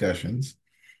discussions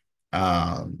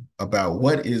about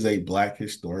what is a Black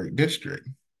historic district,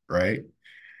 right?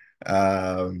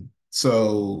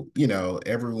 So, you know,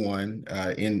 everyone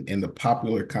in the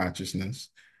popular consciousness,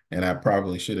 and I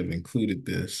probably should have included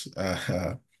this,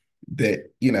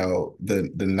 that, you know,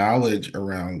 the knowledge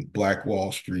around Black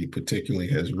Wall Street particularly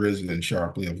has risen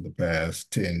sharply over the past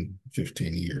 10,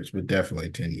 15 years, but definitely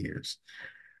 10 years.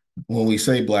 When we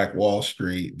say Black Wall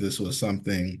Street, this was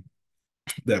something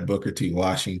that Booker T.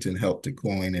 Washington helped to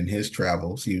coin in his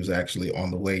travels. He was actually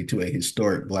on the way to a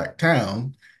historic Black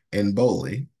town in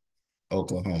Boley,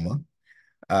 Oklahoma.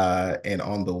 And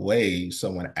on the way,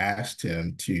 someone asked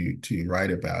him to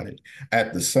write about it.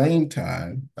 At the same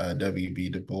time, W.B.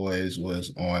 Du Bois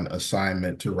was on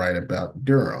assignment to write about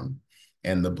Durham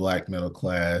and the Black middle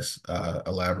class,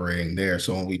 elaborating there.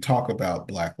 So when we talk about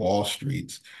Black Wall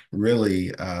Streets,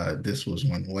 really, this was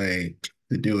one way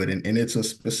to do it. And it's a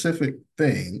specific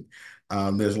thing.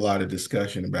 There's a lot of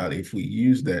discussion about if we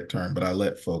use that term, but I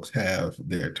let folks have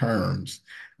their terms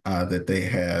that they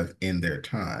have in their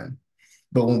time.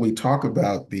 But when we talk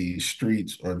about these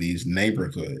streets or these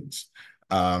neighborhoods,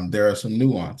 there are some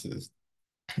nuances.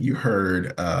 You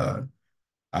heard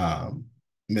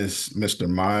Mr.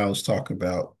 Miles talk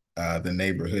about the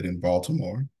neighborhood in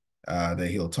Baltimore, that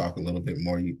he'll talk a little bit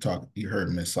more. You heard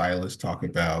Miss Silas talk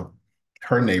about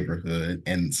her neighborhood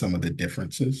and some of the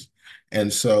differences.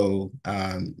 And so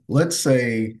let's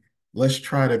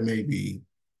try to maybe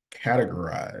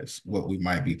categorize what we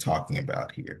might be talking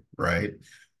about here, right?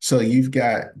 So you've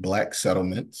got Black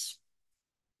settlements,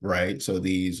 right? So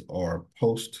these are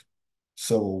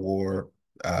post-Civil War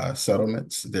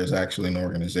settlements. There's actually an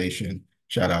organization,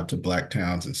 shout out to Black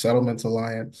Towns and Settlements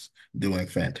Alliance, doing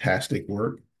fantastic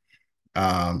work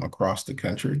across the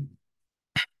country.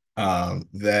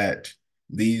 That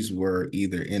these were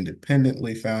either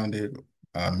independently founded,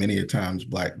 many a times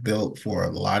Black built for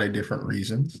a lot of different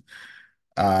reasons.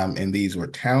 And these were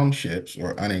townships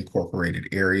or unincorporated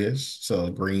areas. So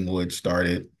Greenwood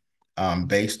started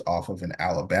based off of an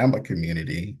Alabama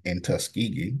community in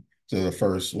Tuskegee. So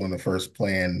one of the first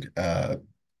planned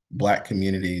Black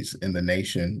communities in the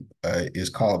nation is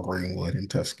called Greenwood in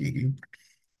Tuskegee.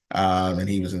 And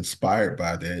he was inspired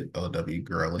by that O.W.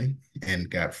 Gurley and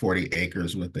got 40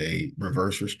 acres with a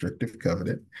reverse restrictive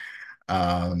covenant.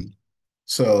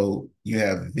 So you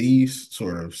have these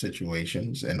sort of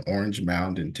situations in Orange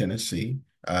Mound in Tennessee.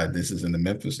 This is in the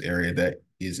Memphis area that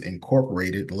is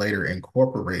later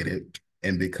incorporated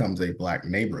and becomes a Black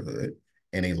neighborhood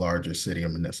in a larger city or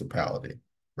municipality,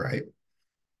 right?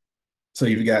 So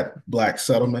you've got Black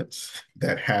settlements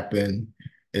that happen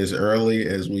as early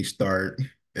as we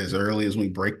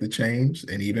break the chains,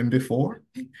 and even before.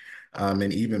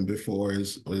 And even before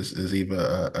is even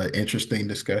an interesting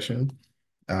discussion.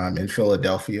 In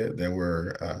Philadelphia, there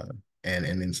were, and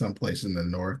in some places in the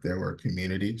North, there were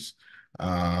communities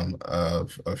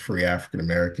of free African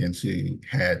Americans who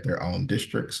had their own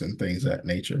districts and things of that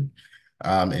nature.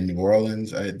 In New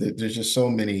Orleans, there's just so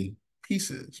many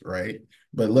pieces, right?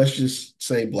 But let's just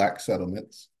say Black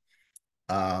settlements.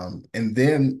 And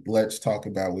then let's talk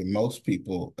about what most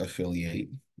people affiliate,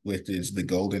 which is the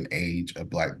golden age of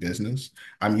Black business.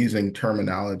 I'm using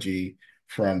terminology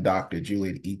from Dr.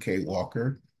 Juliet E.K.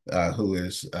 Walker, who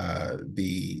is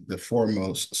the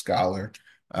foremost scholar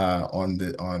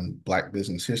on Black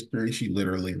business history. She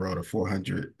literally wrote a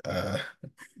 400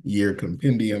 year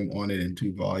compendium on it in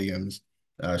 2 volumes.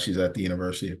 She's at the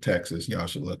University of Texas. Y'all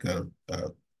should look her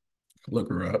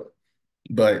up.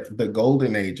 But the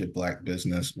golden age of Black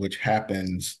business, which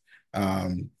happens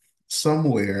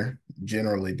somewhere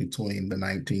generally between the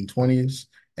 1920s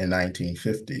and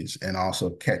 1950s, and also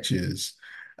catches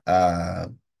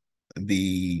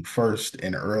the first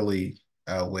and early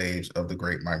waves of the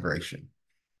Great Migration.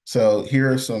 So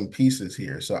here are some pieces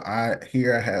here. So I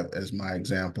have as my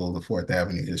example the Fourth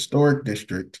Avenue Historic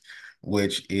District,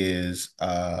 which is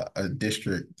a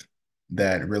district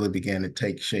that really began to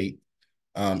take shape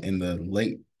in the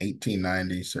late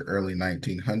 1890s to early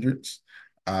 1900s,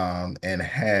 and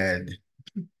had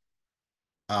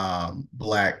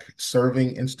Black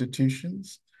serving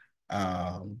institutions,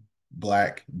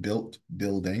 Black built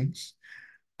buildings,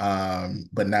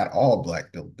 but not all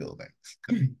Black built buildings.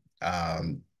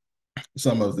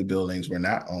 Some of the buildings were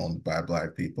not owned by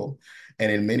Black people. And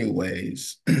in many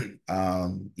ways,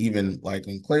 even like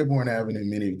in Claiborne Avenue,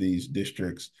 many of these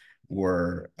districts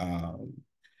were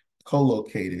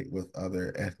co-located with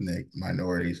other ethnic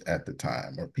minorities at the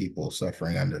time, or people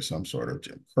suffering under some sort of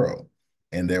Jim Crow.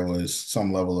 And there was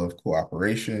some level of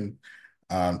cooperation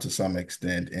to some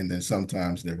extent, and then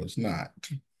sometimes there was not.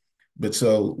 But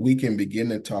so we can begin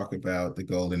to talk about the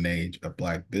golden age of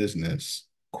Black business,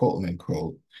 quote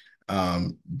unquote,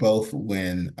 both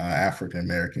when African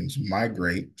Americans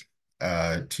migrate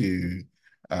to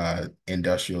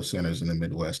industrial centers in the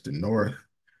Midwest and North,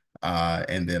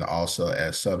 and then also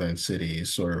as Southern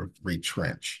cities sort of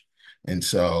retrench. And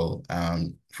so,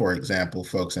 for example,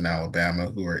 folks in Alabama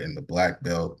who are in the Black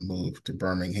Belt move to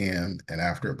Birmingham, and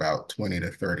after about 20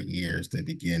 to 30 years, they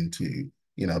begin to,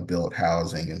 build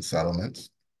housing and settlements.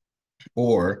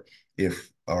 Or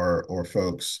or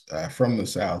folks from the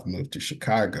South move to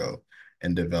Chicago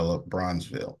and develop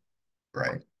Bronzeville,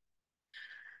 right?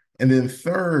 And then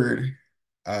third,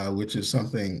 which is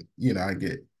something, I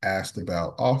get asked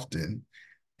about often,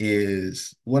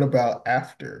 is what about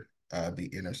after the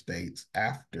interstates,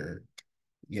 after,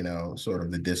 sort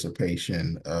of the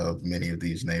dissipation of many of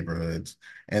these neighborhoods?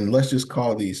 And let's just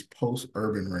call these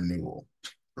post-urban renewal,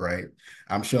 right?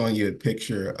 I'm showing you a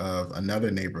picture of another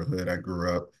neighborhood I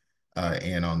grew up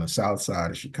in on the south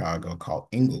side of Chicago called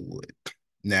Inglewood.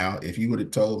 Now, if you would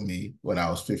have told me when I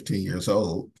was 15 years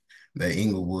old that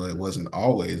Inglewood wasn't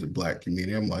always a Black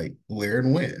community, I'm like, where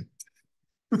and when?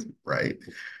 Right?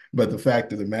 But the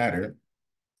fact of the matter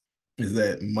is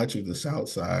that much of the South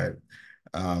Side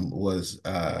was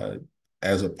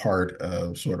as a part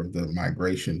of sort of the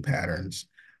migration patterns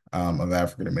of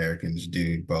African Americans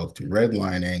due both to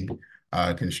redlining,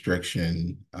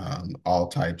 constriction, all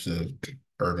types of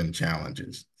urban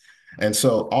challenges. And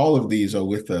so all of these are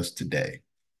with us today,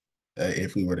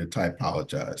 if we were to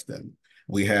typologize them.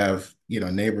 We have,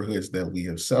 neighborhoods that we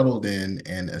have settled in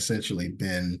and essentially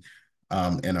been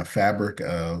in a fabric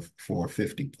of for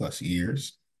 50 plus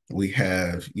years. We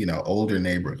have, older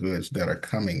neighborhoods that are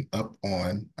coming up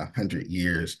on 100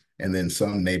 years, and then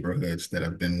some neighborhoods that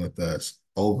have been with us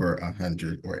over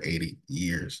 100 or 80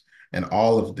 years. And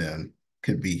all of them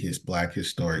could be his Black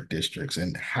historic districts,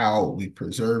 and how we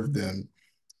preserve them,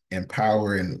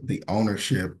 empowering the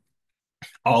ownership,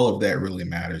 all of that really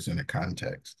matters in a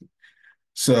context.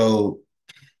 So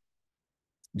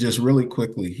just really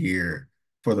quickly here,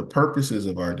 for the purposes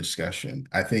of our discussion,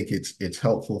 I think it's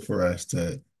helpful for us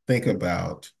to think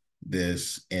about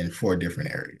this in 4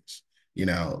 different areas.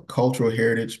 Cultural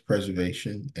heritage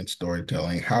preservation and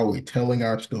storytelling. How are we telling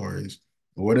our stories?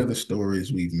 What are the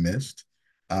stories we've missed?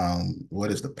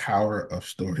 What is the power of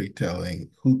storytelling?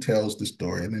 Who tells the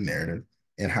story in the narrative?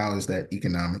 And how is that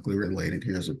economically related?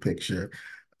 Here's a picture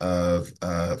of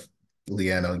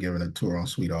Leanna giving a tour on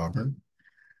Sweet Auburn.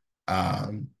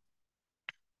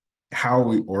 How are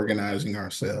we organizing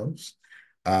ourselves?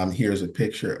 Here's a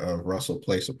picture of Russell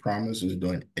Place of Promise, who's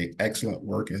doing excellent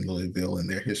work in Louisville in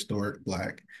their historic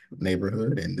Black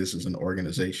neighborhood. And this is an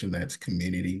organization that's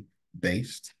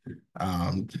community-based,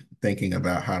 thinking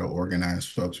about how to organize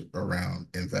folks around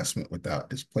investment without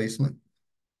displacement.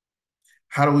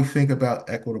 How do we think about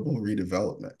equitable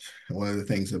redevelopment? One of the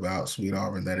things about Sweet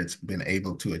Auburn that it's been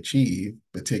able to achieve,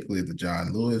 particularly the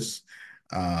John Lewis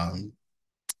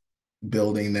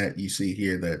building that you see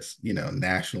here that's,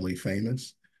 nationally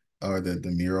famous, or the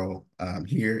mural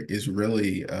here, is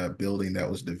really a building that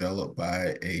was developed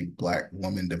by a Black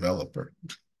woman developer,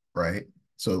 right?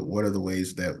 So what are the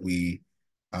ways that we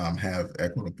have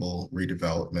equitable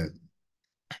redevelopment?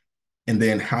 And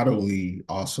then how do we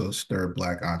also stir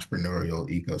Black entrepreneurial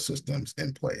ecosystems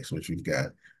in place, which we've got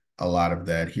a lot of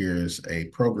that. Here's a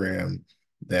program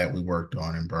that we worked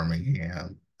on in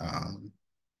Birmingham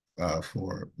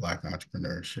for Black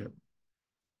entrepreneurship.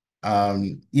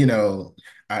 You know,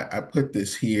 I put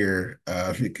this here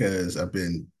because I've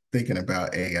been thinking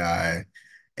about AI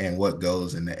and what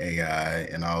goes into AI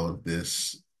and all of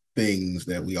this things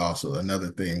that we also, another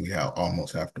thing we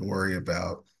almost have to worry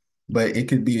about. But it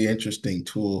could be an interesting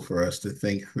tool for us to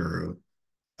think through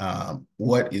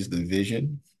what is the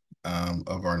vision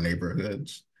of our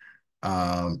neighborhoods,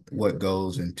 what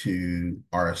goes into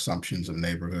our assumptions of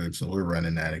neighborhoods. So we're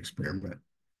running that experiment.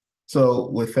 So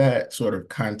with that sort of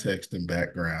context and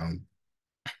background,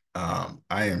 I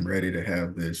am ready to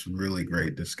have this really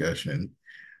great discussion.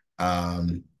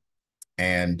 Again,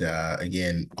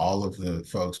 all of the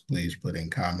folks, please put in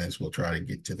comments. We'll try to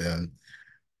get to them.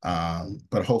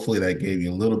 But hopefully that gave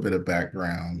you a little bit of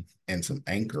background and some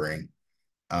anchoring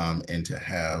and to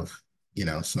have, you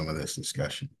know, some of this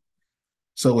discussion.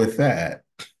 So with that,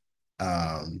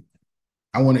 I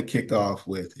want to kick off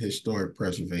with historic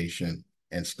preservation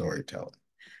and storytelling.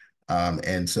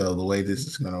 And so the way this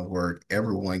is going to work,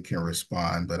 everyone can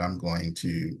respond, but I'm going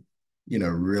to, you know,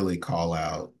 really call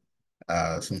out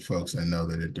some folks I know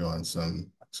that are doing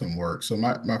some work. So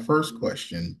my first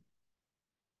question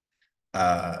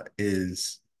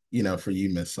is, you know, for you,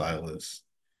 Miss Silas,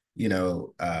 you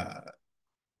know,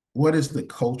 what is the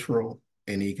cultural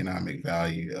and economic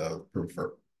value of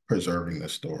preserving the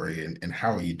story, and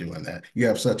how are you doing that? You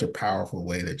have such a powerful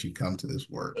way that you come to this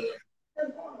work.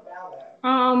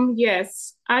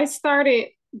 Yes, I started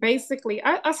basically,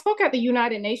 I spoke at the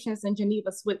United Nations in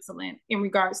Geneva, Switzerland, in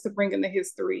regards to bringing the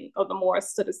history of the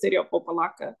Moors to the city of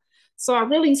Opelika. So I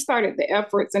really started the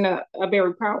efforts in a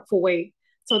very powerful way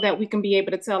so that we can be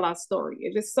able to tell our story.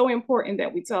 It is so important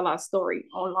that we tell our story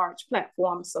on large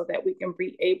platforms so that we can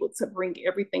be able to bring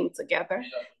everything together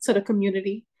to the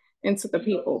community and to the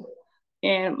people.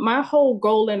 And my whole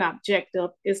goal and objective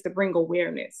is to bring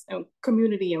awareness and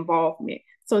community involvement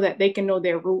so that they can know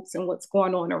their roots and what's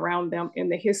going on around them in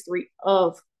the history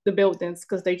of the buildings,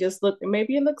 because they just look, and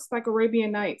maybe it looks like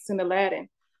Arabian Nights and Aladdin,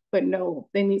 but no,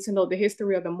 they need to know the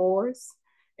history of the Moors,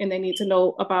 and they need to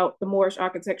know about the Moorish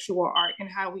architectural art and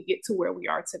how we get to where we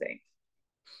are today.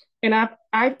 And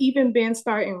I've even been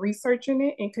starting researching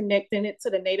it and connecting it to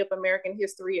the Native American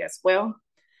history as well.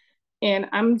 And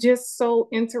I'm just so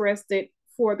interested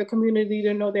for the community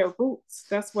to know their roots.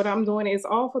 That's what I'm doing. It's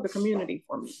all for the community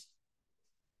for me.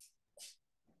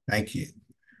 Thank you.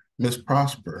 Ms.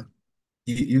 Prosper,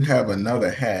 you have another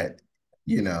hat,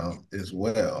 you know, as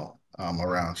well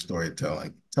around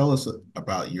storytelling. Tell us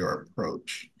about your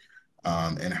approach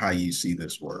and how you see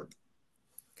this work.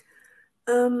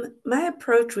 My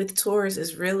approach with tours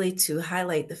is really to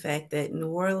highlight the fact that New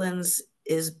Orleans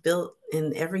is built,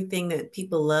 and everything that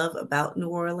people love about New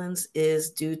Orleans is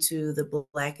due to the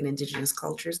Black and Indigenous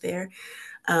cultures there.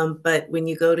 But when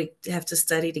you go to have to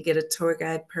study to get a tour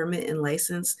guide permit and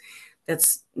license,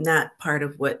 that's not part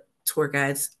of what tour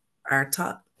guides are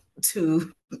taught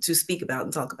to speak about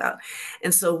and talk about.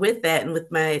 And so with that, and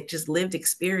with my just lived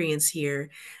experience here,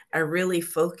 I really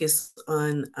focus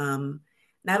on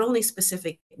not only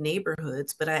specific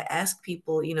neighborhoods, but I ask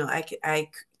people, you know, I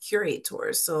curate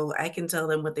tours, so I can tell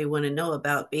them what they want to know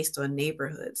about based on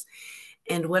neighborhoods.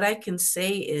 And what I can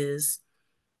say is,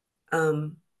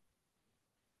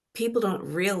 people don't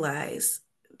realize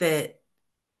that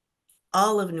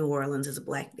all of New Orleans is a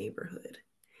Black neighborhood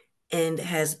and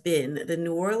has been. The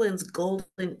New Orleans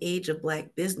golden age of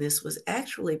Black business was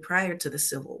actually prior to the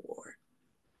Civil War.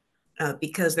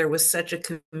 Because there was such a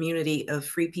community of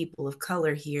free people of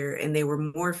color here, and they were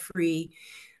more free,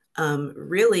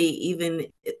 really, even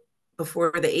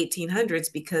before the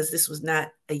 1800s, because this was not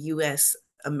a US,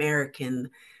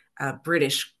 American,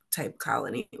 British type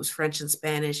colony. It was French and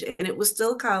Spanish, and it was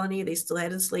still a colony. They still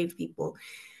had enslaved people,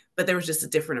 but there was just a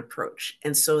different approach.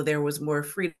 And so there was more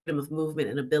freedom of movement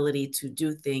and ability to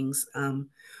do things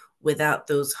without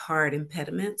those hard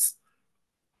impediments.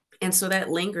 And so that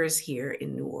lingers here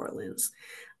in New Orleans.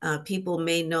 People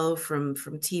may know from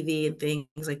TV and things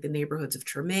like the neighborhoods of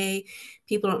Treme.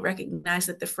 People don't recognize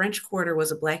that the French Quarter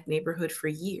was a Black neighborhood for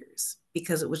years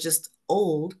because it was just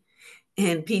old,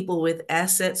 and people with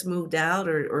assets moved out,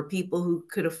 or people who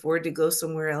could afford to go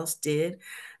somewhere else did,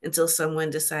 until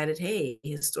someone decided, hey,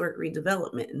 historic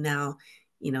redevelopment. And now,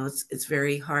 you know, it's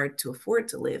very hard to afford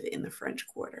to live in the French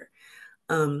Quarter.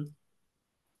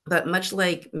 But much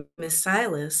like Miss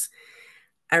Silas,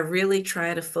 I really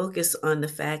try to focus on the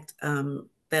fact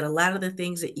that a lot of the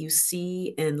things that you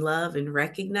see and love and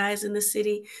recognize in the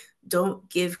city don't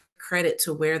give credit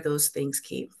to where those things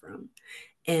came from.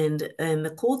 And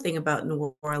the cool thing about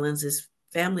New Orleans is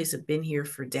families have been here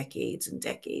for decades and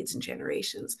decades and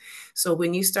generations. So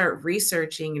when you start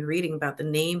researching and reading about the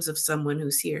names of someone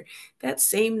who's here, that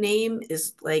same name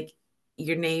is like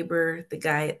your neighbor, the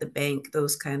guy at the bank,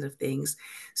 those kinds of things.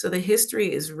 So the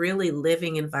history is really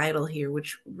living and vital here,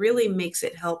 which really makes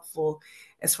it helpful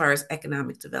as far as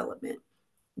economic development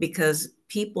because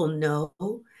people know.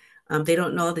 They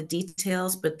don't know all the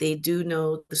details, but they do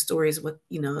know the stories, what,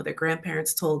 their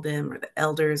grandparents told them or the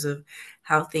elders of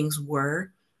how things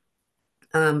were.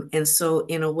 And so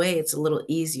in a way, it's a little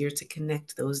easier to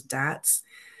connect those dots.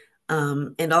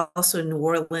 And also New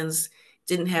Orleans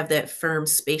didn't have that firm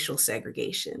spatial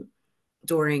segregation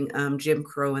during Jim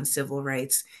Crow and civil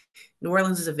rights. New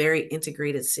Orleans is a very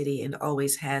integrated city and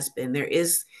always has been. There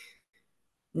is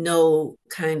no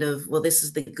kind of, well, this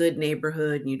is the good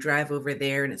neighborhood and you drive over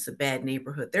there and it's a bad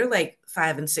neighborhood. They're like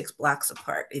 5 and 6 blocks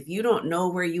apart. If you don't know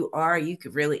where you are, you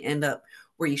could really end up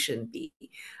where you shouldn't be,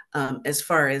 as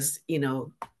far as,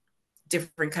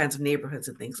 different kinds of neighborhoods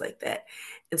and things like that.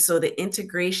 And so the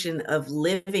integration of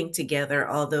living together,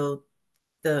 although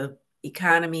the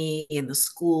economy and the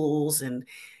schools and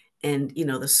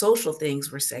the social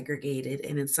things were segregated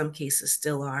and in some cases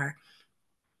still are,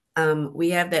 we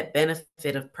have that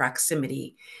benefit of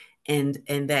proximity and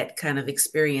that kind of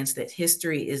experience that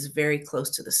history is very close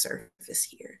to the surface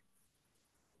here.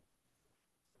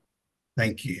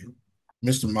 Thank you.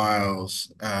 Mr.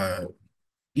 Miles,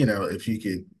 if you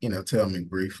could, tell me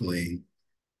briefly,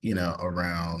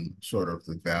 around sort of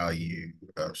the value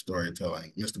of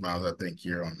storytelling. Mr. Miles, I think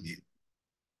you're on mute.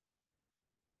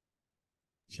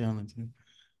 Challenging.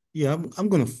 Yeah, I'm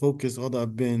going to focus, although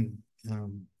I've been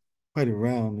quite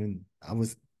around, and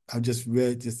I just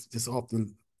read just off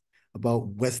about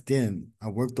West End. I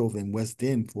worked over in West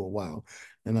End for a while,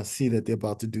 and I see that they're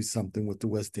about to do something with the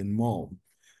West End Mall.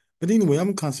 But anyway,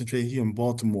 I'm concentrating here in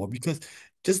Baltimore because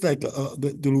just like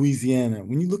the Louisiana,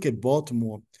 when you look at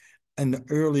Baltimore and the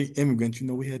early immigrants,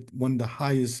 we had one of the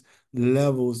highest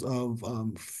levels of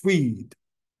freed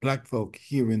Black folk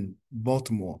here in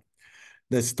Baltimore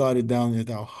that started down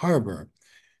at our harbor.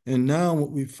 And now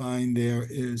what we find there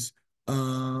is, we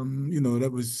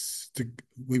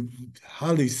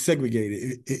highly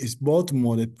segregated. It's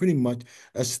Baltimore that pretty much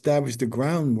established the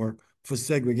groundwork for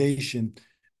segregation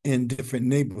in different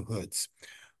neighborhoods.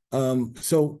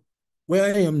 So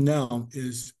where I am now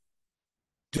is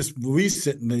just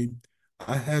recently,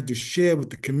 I had to share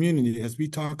with the community, as we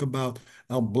talk about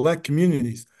our Black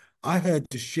communities, I had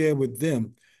to share with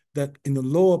them that in the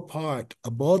lower part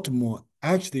of Baltimore,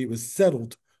 actually it was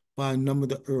settled by a number of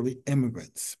the early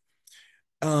immigrants.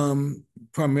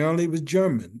 Primarily it was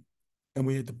German, and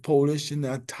we had the Polish and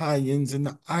the Italians and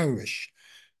the Irish.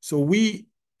 So we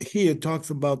here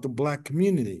talks about the Black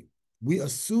community. We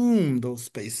assume those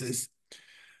spaces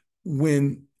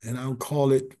when, and I'll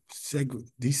call it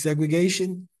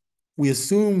desegregation, we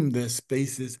assume there's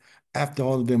spaces after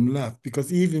all of them left.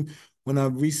 Because even when I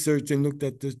researched and looked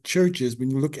at the churches, when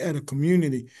you look at a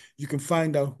community, you can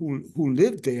find out who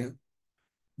lived there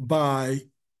by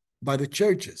the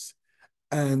churches.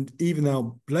 And even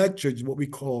our Black churches, what we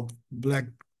call Black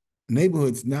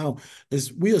neighborhoods now,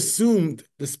 is we assumed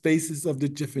the spaces of the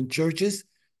different churches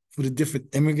for the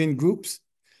different immigrant groups.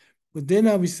 But then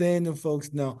I'll be saying to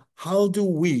folks now, how do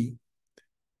we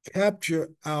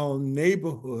capture our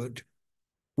neighborhood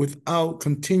without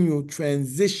continual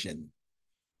transition?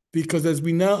 Because as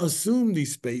we now assume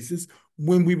these spaces,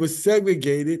 when we were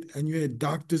segregated and you had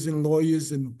doctors and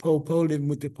lawyers and po-po living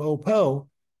with the po-po,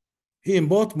 here in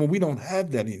Baltimore, we don't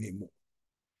have that anymore.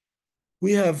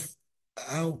 We have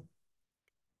our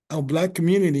Black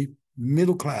community,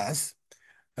 middle class,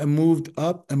 and moved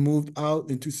up and moved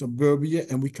out into suburbia,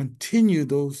 and we continue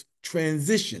those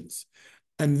transitions.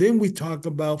 And then we talk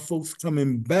about folks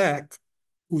coming back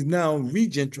who's now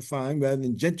regentrifying rather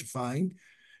than gentrifying.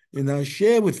 And I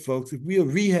share with folks, if we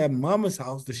rehab mama's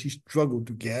house that she struggled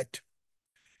to get,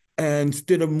 and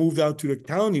instead of moved out to the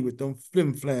county with them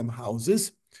flim-flam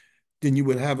houses, then you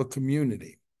would have a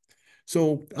community.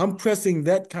 So I'm pressing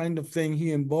that kind of thing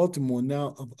here in Baltimore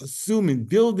now of assuming,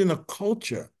 building a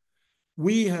culture.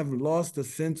 We have lost a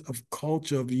sense of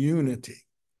culture of unity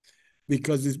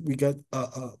because we got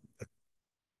a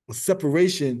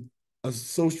separation of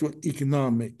social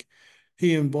economic.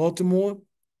 Here in Baltimore,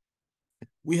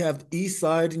 we have the east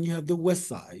side and you have the west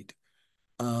side.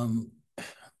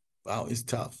 Wow, it's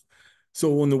tough.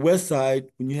 So on the west side,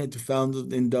 when you had the founders of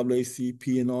the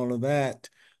NAACP and all of that,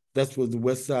 that's was the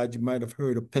west side. You might have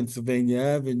heard of Pennsylvania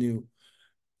Avenue.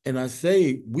 And I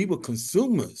say we were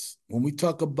consumers. When we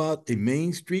talk about a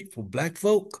main street for Black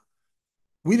folk,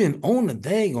 We didn't own a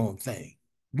dang on thing.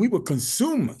 We were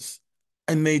consumers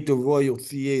and made the Royal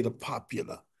Theater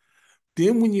popular.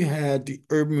 Then when you had the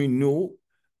urban renewal,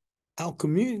 our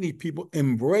community people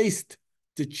embraced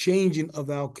the changing of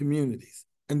our communities.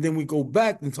 And then we go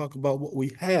back and talk about what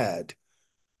we had.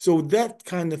 So that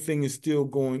kind of thing is still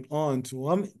going on. So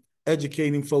I'm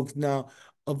educating folks now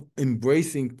of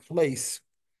embracing place,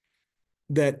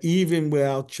 that even where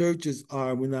our churches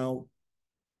are, when our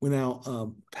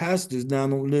pastors now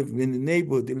don't live in the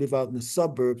neighborhood, they live out in the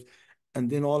suburbs, and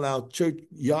then all our church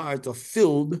yards are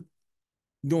filled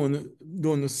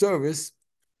during the service,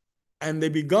 and they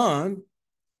be gone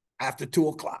after 2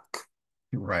 o'clock.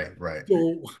 Right, right,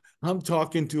 So I'm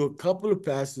talking to a couple of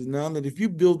pastors now that if you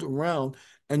build around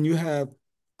and you have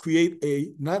create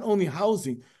a not only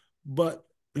housing, but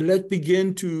let's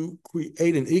begin to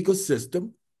create an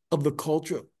ecosystem of the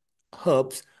culture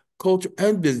hubs, culture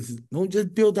and business. Don't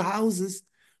just build the houses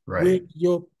where right.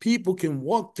 your people can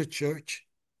walk to church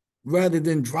rather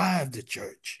than drive to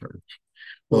church. So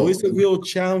Well, it's a real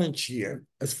challenge here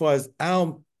as far as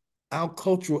our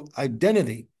cultural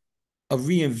identity of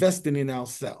reinvesting in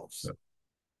ourselves.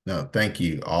 no, thank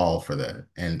you all for that.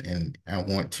 And I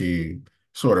want to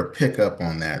sort of pick up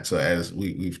on that. So as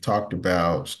we've talked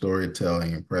about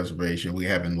storytelling and preservation, we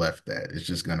haven't left that. It's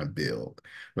just going to build.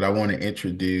 But I want to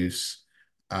introduce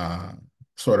uh,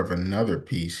 sort of another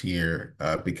piece here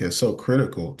because so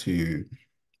critical to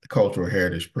cultural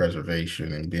heritage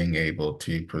preservation and being able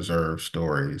to preserve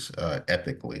stories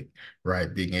ethically,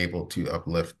 right? Being able to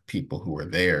uplift people who are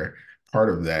there. Part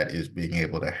of that is being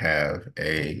able to have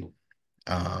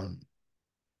um,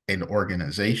 an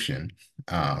organization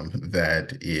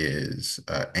that is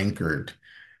anchored,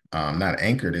 not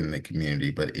anchored in the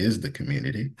community, but is the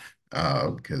community.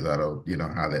 Because I don't,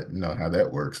 know how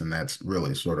that works, and that's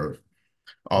really sort of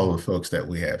all the folks that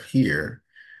we have here.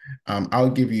 I'll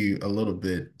give you a little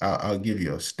bit. I'll give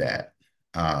you a stat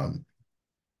um,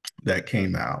 that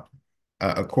came out.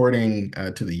 According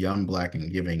to the Young Black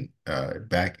and Giving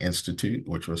Back Institute,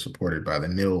 which was supported by the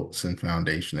Nielsen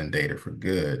Foundation and Data for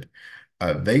Good,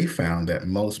 they found that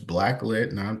most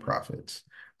Black-led nonprofits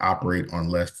operate on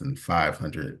less than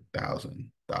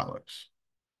 $500,000.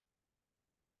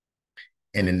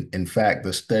 And in fact,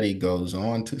 the study goes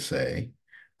on to say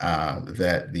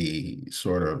that the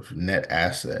sort of net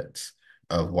assets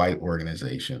of white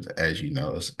organizations, as you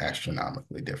know, is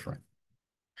astronomically different.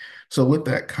 So with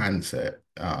that concept,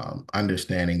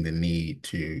 understanding the need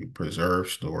to preserve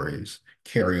stories,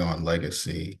 carry on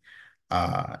legacy,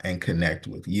 and connect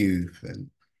with youth and,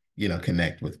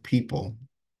 connect with people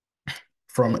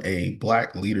from a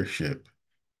Black leadership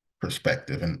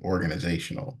perspective and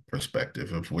organizational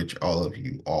perspective, of which all of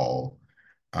you all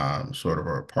sort of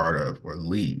are a part of or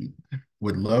lead,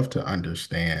 would love to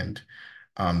understand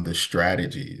the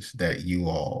strategies that you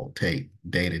all take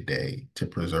day to day to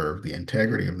preserve the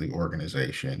integrity of the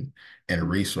organization and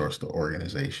resource the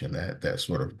organization that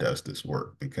sort of does this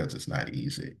work, because it's not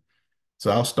easy.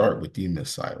 So I'll start with you, Ms.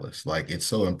 Silas. Like, it's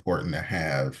so important to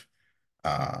have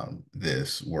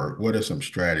this work. What are some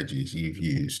strategies you've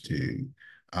used to,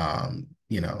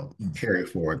 carry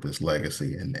forward this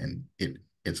legacy and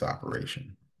its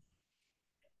operation?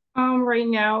 Right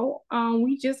now,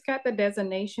 we just got the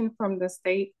designation from the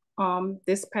state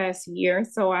this past year.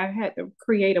 So I had to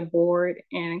create a board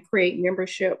and create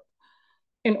membership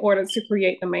in order to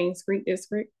create the Main Street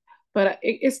District. But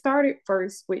it started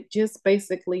first with just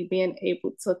basically being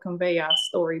able to convey our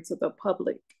story to the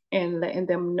public and letting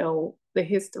them know the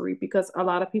history, because a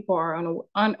lot of people are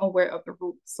unaware of the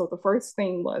roots. So the first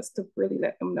thing was to really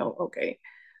let them know, okay,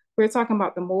 we're talking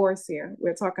about the Moors here.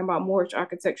 We're talking about Moorish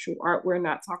architectural art. We're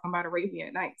not talking about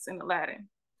Arabian Nights and Aladdin.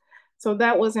 So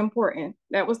that was important.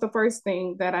 That was the first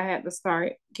thing that I had to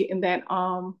start getting that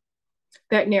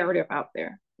narrative out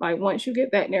there. Like, once you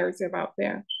get that narrative out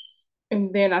there,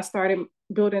 and then I started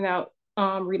building out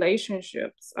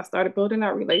relationships. I started building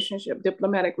out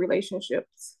diplomatic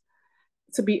relationships,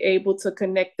 to be able to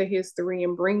connect the history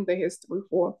and bring the history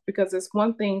forth. Because it's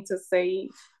one thing to say,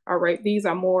 all right, these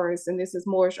are Moors and this is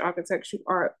Moorish architectural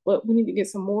art, but we need to get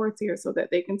some Moors here so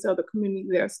that they can tell the community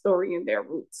their story and their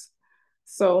roots.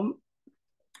 So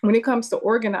when it comes to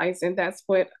organizing, that's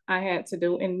what I had to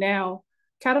do. And now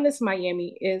Catalyst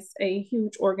Miami is a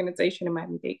huge organization in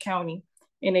Miami-Dade County,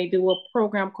 and they do a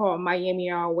program called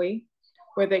Miami Our Way,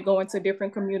 where they go into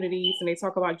different communities and they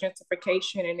talk about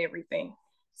gentrification and everything.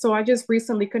 So I just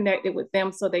recently connected with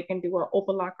them so they can do an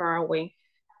open lock our way,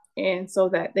 and so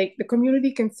that the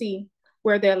community can see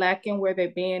where they're lacking, where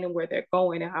they've been, and where they're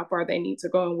going, and how far they need to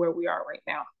go, and where we are right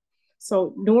now.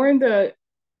 So during the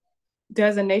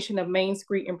designation of Main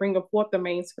Street and bringing forth the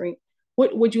Main Street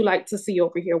what would you like to see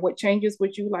over here? What changes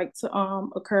would you like to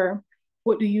occur?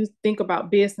 What do you think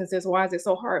about businesses? Why is it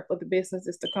so hard for the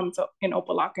businesses to come to in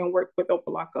Opelika and work with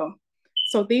Opelika?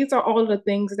 So these are all of the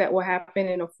things that will happen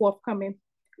in a forthcoming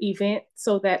event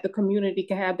so that the community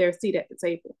can have their seat at the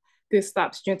table. This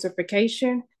stops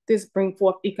gentrification. This brings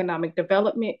forth economic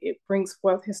development. It brings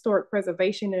forth historic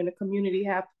preservation, and the community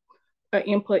have an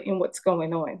input in what's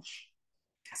going on.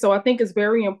 So I think it's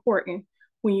very important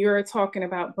when you're talking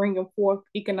about bringing forth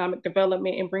economic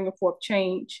development and bringing forth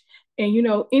change. And, you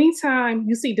know, anytime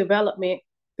you see development,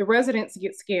 the residents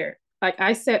get scared. Like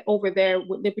I sat over there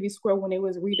with Liberty Square when it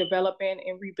was redeveloping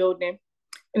and rebuilding.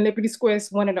 And Liberty Square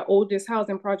is one of the oldest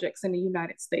housing projects in the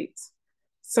United States.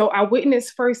 So I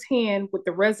witnessed firsthand with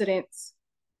the residents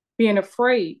being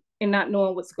afraid and not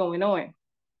knowing what's going on.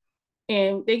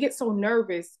 And they get so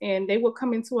nervous and they would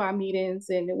come into our meetings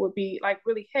and it would be like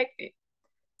really hectic.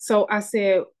 So I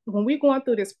said, when we're going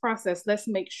through this process, let's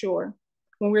make sure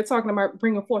when we're talking about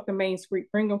bringing forth the Main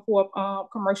Street, bringing forth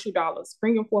commercial dollars,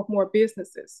 bringing forth more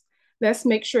businesses, let's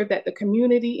make sure that the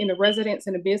community and the residents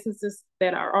and the businesses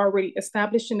that are already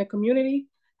established in the community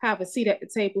have a seat at the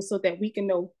table so that we can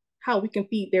know how we can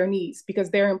feed their needs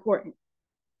because they're important.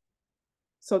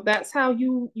 So that's how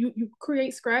you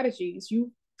create strategies.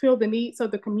 You feel the needs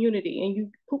of the community and you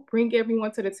bring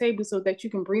everyone to the table so that you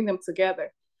can bring them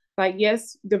together. Like,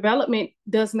 yes, development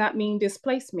does not mean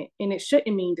displacement, and it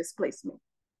shouldn't mean displacement.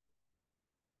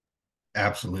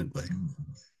 Absolutely.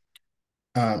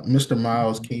 Mr.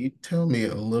 Miles, can you tell me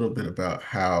a little bit about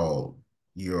how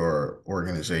your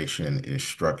organization is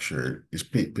structured,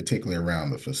 particularly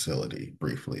around the facility,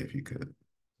 briefly, if you could?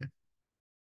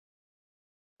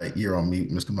 You're on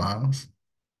mute, Mr. Miles.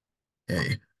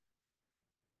 Hey,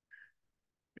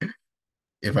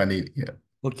 if I need, yeah.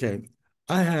 Okay.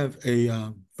 I have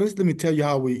a, first let me tell you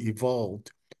how we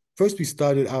evolved. First, we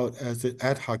started out as an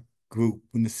ad hoc group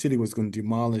when the city was going to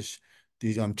demolish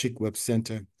the Chick Web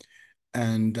Center.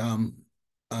 And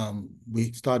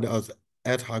we started as an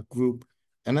ad hoc group.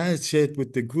 And I had shared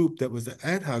with the group that was an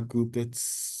ad hoc group that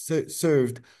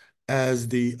served as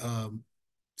the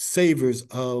savers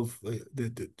of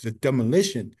the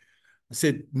demolition. I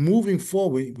said, moving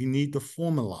forward, we need to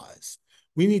formalize.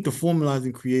 We need to formalize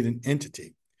and create an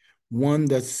entity, one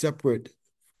that's separate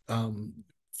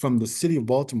from the city of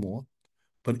Baltimore,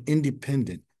 but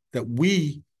independent, that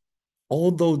we,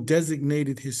 although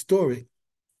designated historic,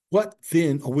 what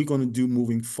then are we going to do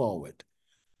moving forward?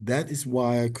 That is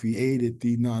why I created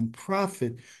the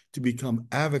nonprofit to become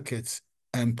advocates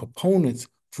and proponents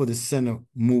for the center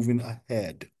moving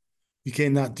ahead. You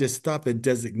cannot just stop at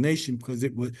designation because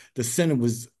the center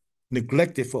was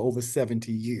neglected for over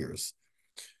 70 years.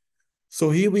 So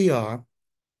here we are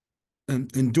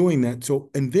and doing that. So,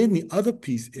 and then the other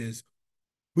piece is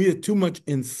we are too much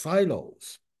in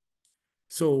silos.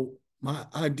 So my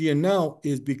idea now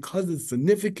is because of the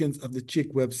significance of the Chick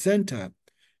Web Center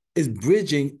is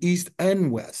bridging East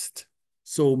and West.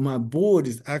 So my board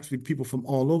is actually people from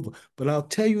all over. But I'll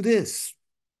tell you this,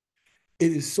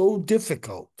 it is so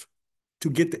difficult to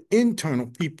get the internal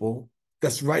people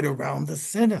that's right around the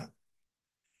center.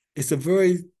 It's a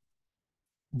very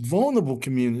vulnerable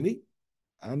community.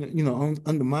 I don't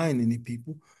undermine any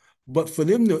people, but for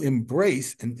them to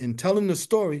embrace and tell them the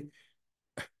story,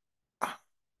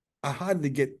 I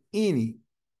hardly get any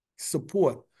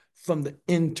support from the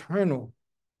internal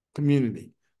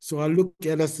community. So I look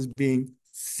at us as being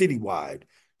citywide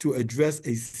to address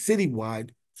a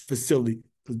citywide facility.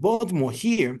 Because Baltimore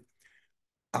here,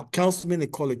 our councilmen, they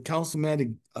call it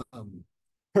councilmatic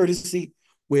courtesy,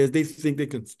 whereas they think they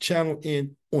can channel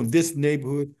in on this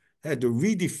neighborhood, had to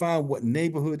redefine what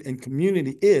neighborhood and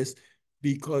community is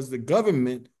because the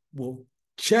government will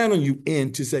channel you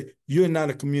in to say, you're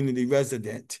not a community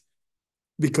resident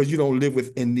because you don't live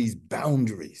within these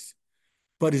boundaries.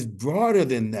 But it's broader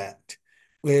than that,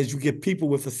 whereas you get people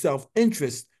with a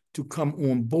self-interest to come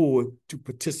on board to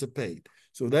participate.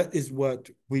 So that is what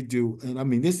we do. And I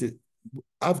mean,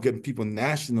 I've gotten people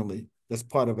nationally that's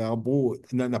part of our board,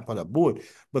 not part of our board,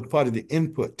 but part of the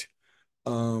input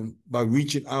by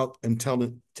reaching out and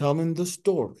telling the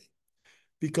story.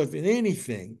 Because in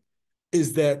anything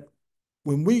is that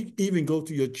when we even go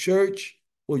to your church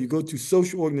or you go to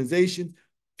social organizations,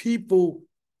 people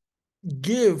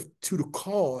give to the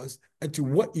cause and to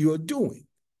what you're doing.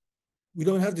 We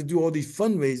don't have to do all these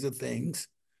fundraiser things,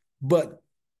 but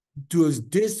does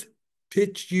this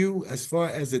pitch you as far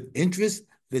as an interest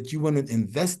that you want to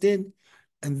invest in?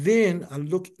 And then I'm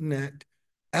looking at,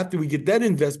 after we get that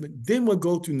investment, then we'll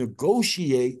go to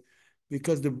negotiate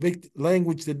because the big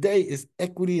language today is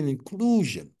equity and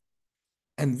inclusion.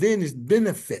 And then it's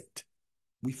benefit.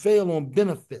 We fail on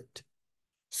benefit.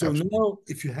 So Absolutely. now,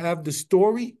 if you have the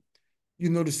story, you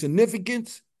know the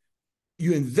significance,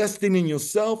 you're investing in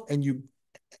yourself, and you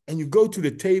go to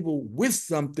the table with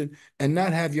something and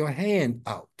not have your hand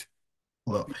out.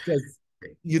 Well, Because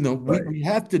we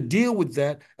have to deal with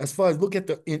that as far as look at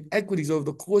the inequities over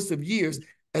the course of years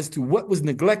as to what was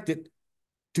neglected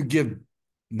to give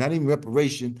not even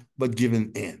reparation, but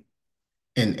given in.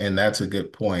 And that's a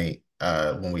good point.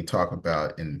 When we talk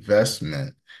about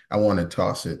investment, I want to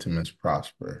toss it to Ms.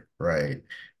 Prosper, right?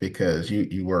 Because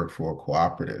you work for a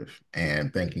cooperative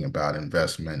and thinking about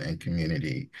investment and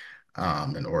community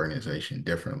and organization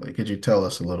differently. Could you tell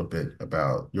us a little bit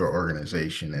about your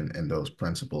organization and those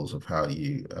principles of how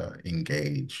you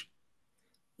engage?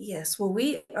 Yes, well,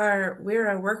 we're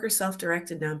a worker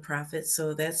self-directed nonprofit,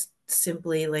 so that's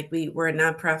simply like we're a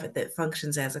nonprofit that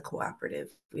functions as a cooperative.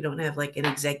 We don't have like an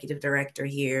executive director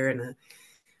here and a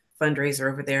fundraiser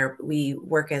over there. We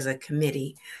work as a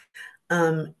committee.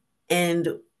 Um, and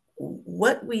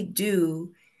what we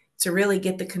do to really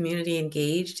get the community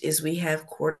engaged is we have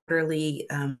quarterly,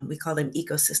 we call them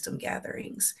ecosystem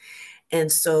gatherings.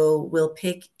 And so we'll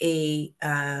pick a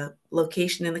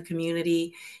location in the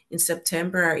community. In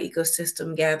September, our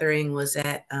ecosystem gathering was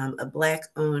at a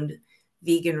Black-owned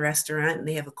vegan restaurant, and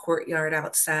they have a courtyard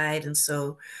outside. And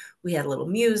so we had a little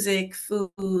music,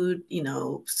 food,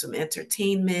 some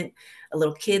entertainment, a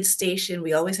little kids station.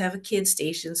 We always have a kids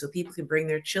station so people can bring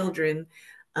their children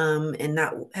and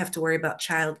not have to worry about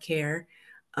childcare.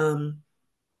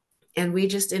 And we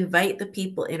just invite the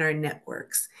people in our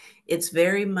networks. It's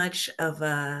very much of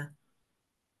a,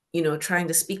 trying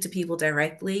to speak to people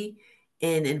directly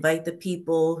and invite the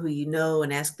people who you know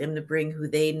and ask them to bring who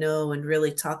they know and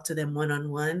really talk to them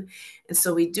one-on-one. And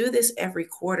so we do this every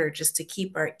quarter just to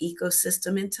keep our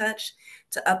ecosystem in touch,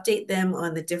 to update them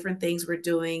on the different things we're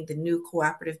doing, the new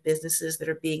cooperative businesses that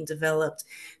are being developed,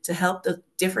 to help the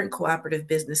different cooperative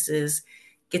businesses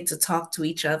get to talk to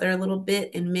each other a little bit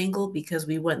and mingle because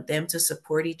we want them to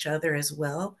support each other as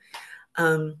well.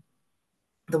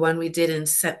 The one we did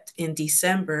in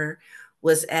December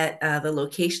was at the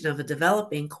location of a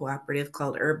developing cooperative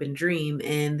called Urban Dream,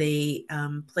 and they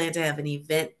plan to have an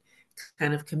event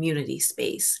kind of community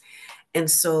space.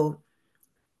 And so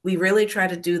we really try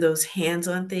to do those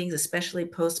hands-on things, especially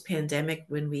post-pandemic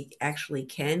when we actually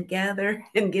can gather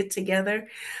and get together,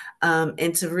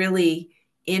 and to really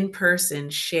in person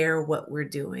share what we're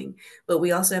doing. But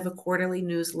we also have a quarterly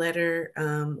newsletter.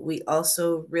 We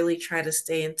also really try to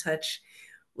stay in touch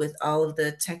with all of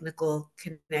the technical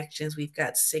connections. We've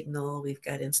got Signal, we've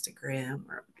got Instagram,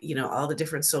 or all the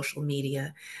different social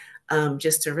media,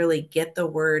 just to really get the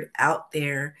word out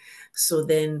there, so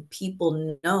then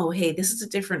people know, hey, this is a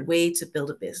different way to build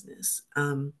a business.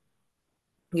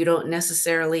 You don't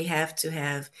necessarily have to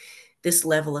have this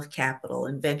level of capital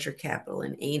and venture capital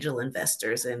and angel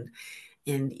investors and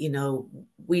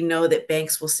we know that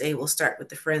banks will say we'll start with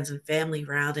the friends and family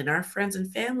round, and our friends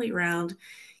and family round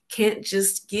can't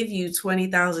just give you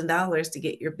 $20,000 to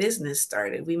get your business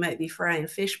started. We might be frying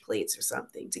fish plates or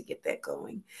something to get that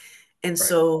going. And Right.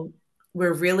 so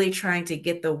we're really trying to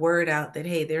get the word out that,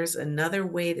 hey, there's another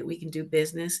way that we can do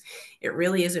business. It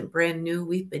really isn't brand new.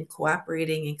 We've been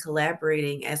cooperating and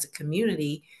collaborating as a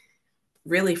community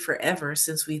really forever,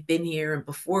 since we've been here and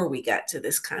before we got to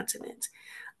this continent.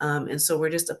 And so we're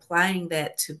just applying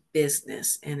that to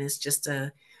business. And it's just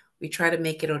we try to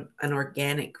make it an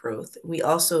organic growth. We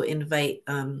also invite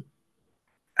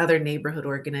other neighborhood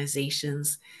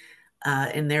organizations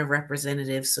and their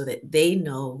representatives so that they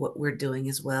know what we're doing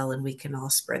as well, and we can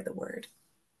all spread the word.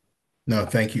 No,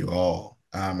 thank you all.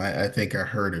 I think I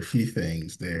heard a few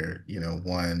things there.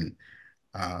 One,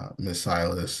 Ms.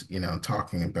 Silas,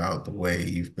 talking about the way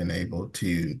you've been able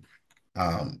to,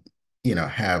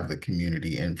 have the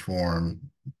community inform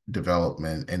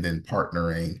development and then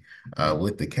partnering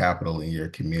with the capital in your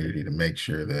community to make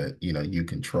sure that, you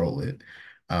control it.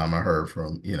 I heard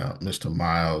from, Mr.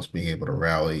 Miles being able to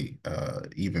rally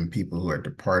even people who are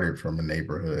departed from a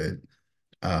neighborhood,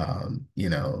 around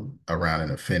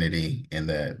an affinity and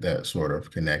that sort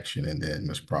of connection. And then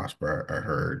Ms. Prosper, I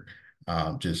heard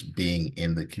just being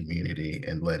in the community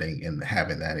and letting and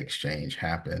having that exchange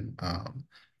happen,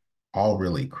 all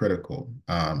really critical,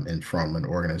 and from an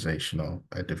organizational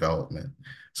development.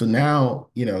 So now,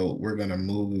 we're going to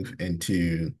move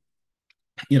into,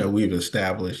 we've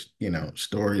established,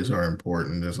 stories are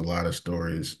important. There's a lot of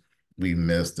stories we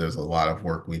missed. There's a lot of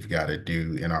work we've got to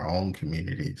do in our own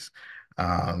communities,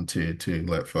 to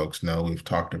let folks know. We've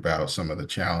talked about some of the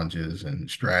challenges and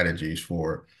strategies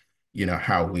for,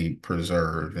 how we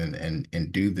preserve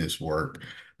and do this work.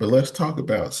 But let's talk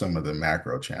about some of the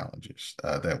macro challenges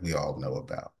that we all know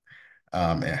about,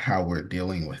 and how we're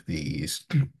dealing with these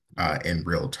in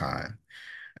real time.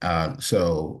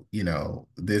 So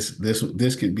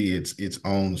this could be its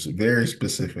own very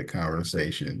specific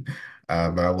conversation,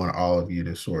 but I want all of you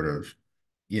to sort of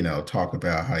talk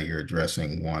about how you're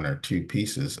addressing one or two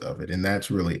pieces of it, and that's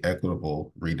really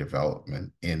equitable redevelopment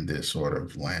in this sort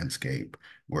of landscape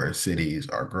where cities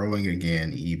are growing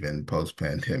again, even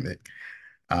post-pandemic,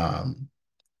 um,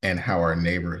 and how our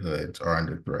neighborhoods are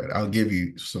under threat. I'll give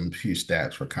you some few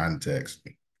stats for context.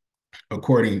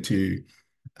 According to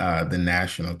the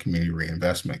National Community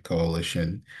Reinvestment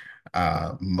Coalition,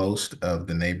 most of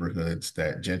the neighborhoods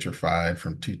that gentrified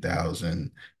from 2000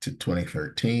 to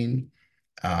 2013,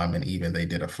 and even they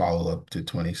did a follow-up to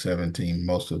 2017,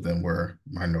 most of them were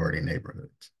minority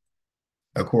neighborhoods.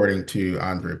 According to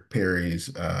Andre Perry's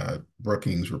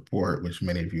Brookings report, which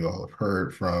many of you all have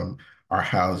heard from, our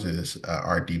houses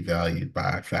are devalued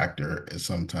by a factor,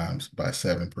 sometimes by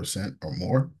 7% or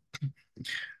more.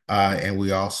 And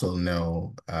we also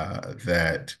know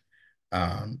that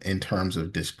in terms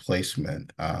of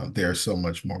displacement, there's so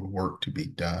much more work to be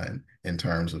done in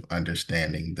terms of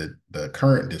understanding the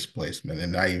current displacement.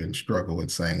 And I even struggle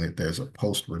with saying that there's a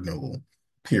post-renewal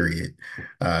period,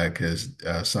 because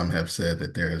some have said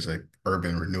that there is a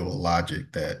urban renewal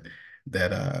logic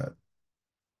that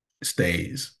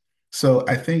stays. So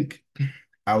I think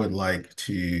I would like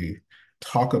to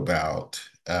talk about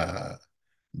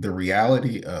the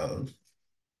reality of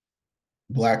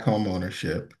Black home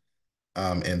ownership,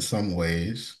 in some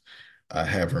ways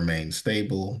have remained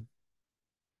stable,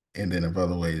 and then in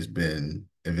other ways been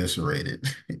eviscerated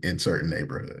in certain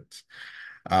neighborhoods.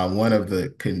 One of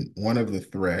the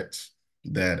threats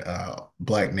that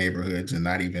Black neighborhoods, and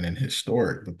not even in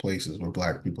historic, the places where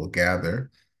Black people gather,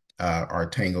 are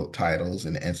tangled titles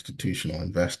and institutional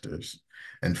investors.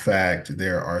 In fact,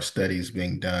 there are studies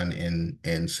being done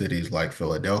in cities like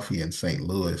Philadelphia and St.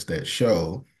 Louis that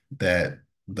show that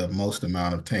the most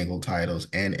amount of tangled titles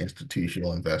and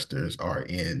institutional investors are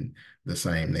in the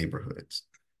same neighborhoods.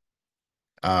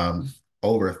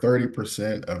 Over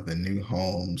 30% of the new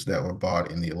homes that were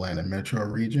bought in the Atlanta metro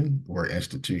region were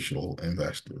institutional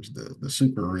investors, the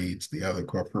super REITs, the other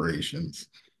corporations.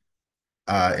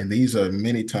 And these are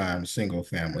many times single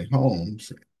family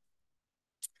homes.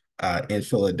 In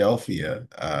Philadelphia,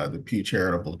 the Pew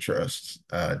Charitable Trusts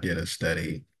did a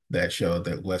study that showed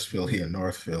that West Philly and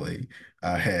North Philly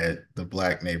had the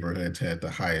Black neighborhoods had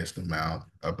the highest amount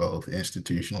of both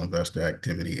institutional investor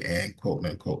activity and quote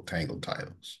unquote tangled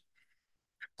titles.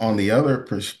 On the other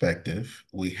perspective,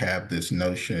 we have this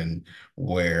notion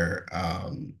where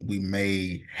we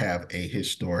may have a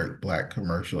historic Black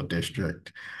commercial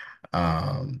district,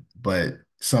 but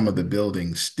some of the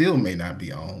buildings still may not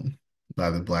be owned by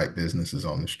the Black businesses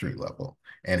on the street level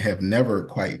and have never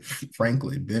quite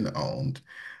frankly been owned.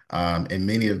 And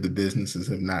many of the businesses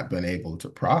have not been able to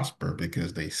prosper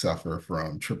because they suffer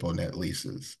from triple net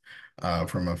leases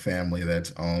from a family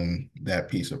that's owned that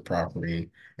piece of property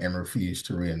and refused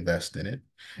to reinvest in it.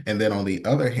 And then on the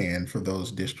other hand, for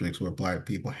those districts where Black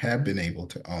people have been able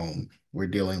to own, we're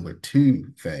dealing with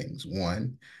two things.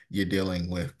 One, you're dealing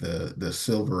with the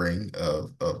silvering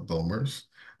of boomers,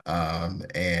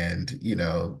 and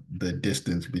the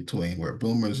distance between where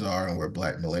boomers are and where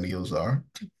Black millennials are.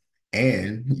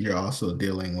 And you're also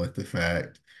dealing with the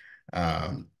fact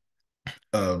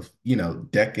of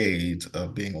decades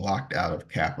of being locked out of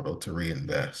capital to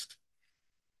reinvest.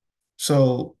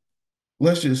 So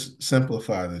let's just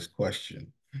simplify this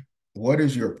question. What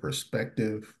is your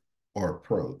perspective or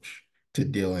approach to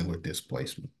dealing with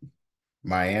displacement?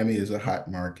 Miami is a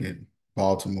hot market.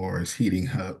 Baltimore is heating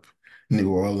up. New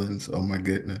Orleans, oh my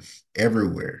goodness,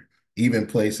 everywhere. Even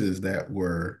places that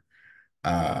were,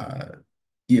 not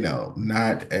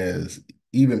as,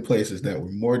 even places that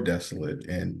were more desolate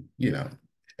and,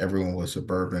 everyone was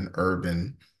suburban.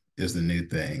 Urban is the new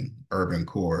thing. Urban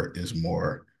core is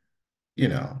more, you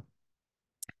know,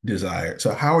 desired.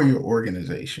 So how are your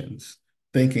organizations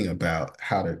thinking about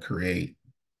how to create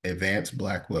advanced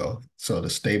Black wealth, so to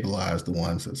stabilize the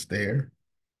ones that's there,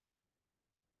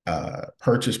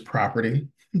 purchase property,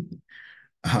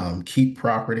 keep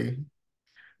property,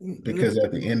 because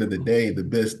at the end of the day, the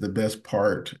best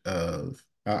part of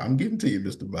I'm getting to you,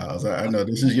 Mr. Biles. I know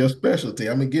this is your specialty.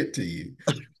 I'm gonna get to you.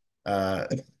 Uh,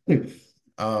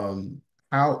 um,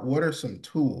 what are some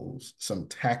tools, some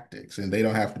tactics, and they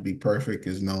don't have to be perfect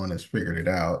because no one has figured it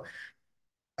out,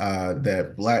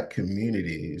 that Black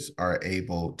communities are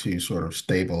able to sort of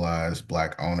stabilize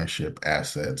Black ownership,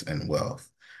 assets, and wealth.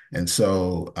 And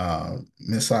so,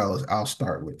 Ms. Silas, I'll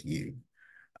start with you.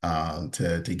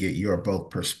 to get your both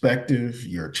perspective,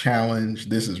 your challenge.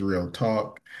 This is real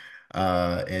talk,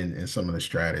 and some of the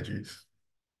strategies.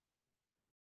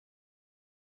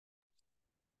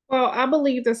 Well, I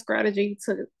believe the strategy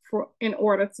in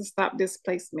order to stop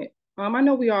displacement. I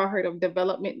know we all heard of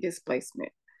development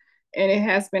displacement, and it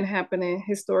has been happening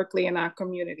historically in our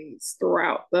communities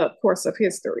throughout the course of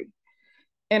history.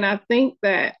 And I think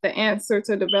that the answer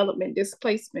to development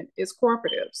displacement is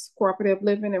cooperatives, cooperative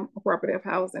living and cooperative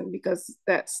housing, because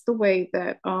that's the way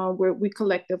that we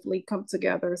collectively come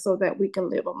together so that we can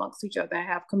live amongst each other and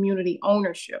have community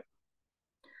ownership.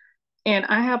 And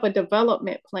I have a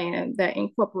development plan that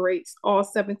incorporates all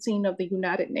 17 of the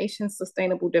United Nations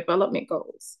Sustainable Development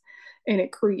Goals. And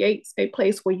it creates a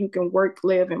place where you can work,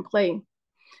 live, and play.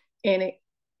 And it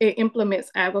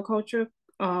implements agriculture,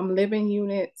 living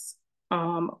units,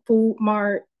 food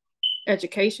mart,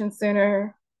 education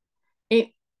center,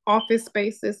 office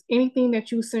spaces, anything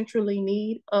that you centrally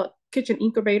need, a kitchen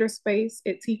incubator space.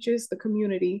 It teaches the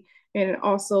community, and it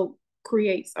also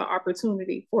creates an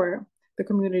opportunity for the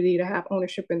community to have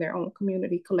ownership in their own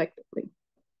community collectively.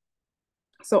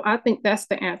 So I think that's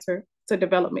the answer to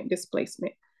development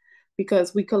displacement,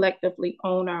 because we collectively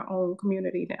own our own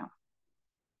community now.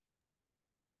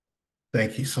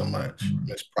 Thank you so much,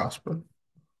 Ms. Prosper.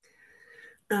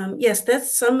 Yes,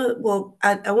 that's well,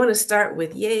 I want to start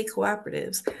with yay,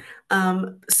 cooperatives.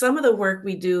 Some of the work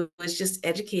we do is just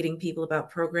educating people about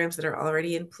programs that are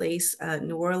already in place.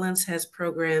 New Orleans has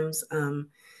programs,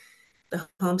 the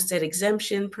homestead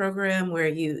exemption program, where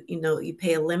you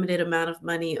pay a limited amount of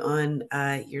money on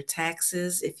your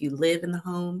taxes if you live in the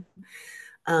home.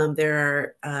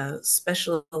 There are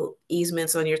special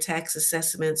easements on your tax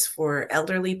assessments for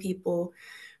elderly people,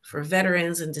 for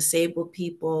veterans and disabled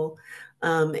people.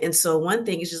 And so one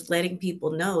thing is just letting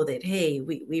people know that, hey,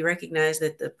 we recognize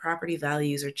that the property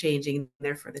values are changing,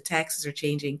 therefore the taxes are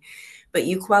changing, but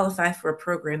you qualify for a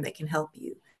program that can help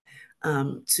you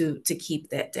to keep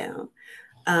that down.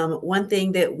 One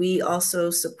thing that we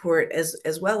also support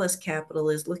as well as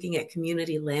capital is looking at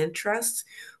community land trusts,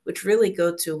 which really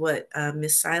go to what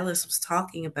Ms. Silas was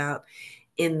talking about,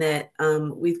 in that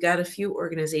we've got a few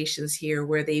organizations here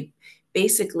where they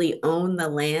basically own the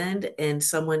land and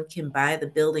someone can buy the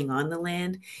building on the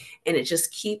land, and it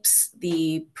just keeps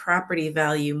the property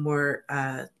value more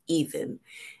even.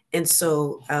 And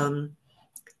so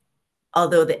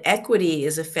although the equity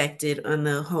is affected on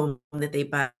the home that they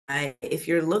buy, if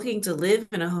you're looking to live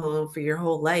in a home for your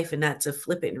whole life and not to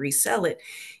flip it and resell it,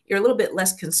 you're a little bit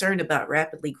less concerned about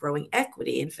rapidly growing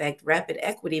equity. In fact, rapid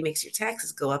equity makes your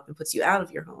taxes go up and puts you out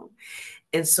of your home.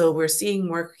 And so we're seeing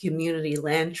more community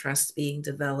land trusts being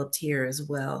developed here as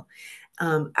well.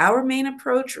 Our main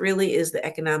approach really is the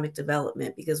economic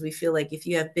development, because we feel like if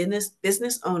you have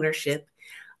business ownership,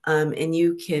 and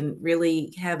you can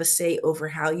really have a say over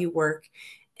how you work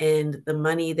and the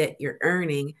money that you're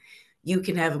earning, you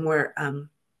can have a more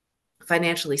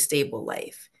financially stable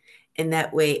life. And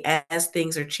that way, as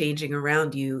things are changing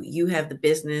around you, you have the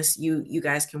business, you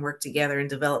guys can work together and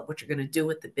develop what you're going to do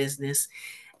with the business,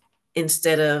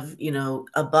 instead of,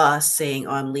 a boss saying,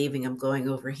 oh, I'm leaving, I'm going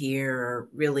over here, or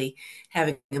really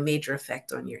having a major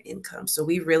effect on your income. So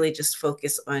we really just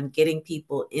focus on getting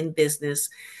people in business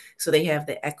so they have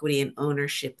the equity and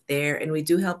ownership there. And we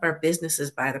do help our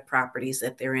businesses buy the properties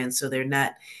that they're in, so they're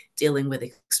not dealing with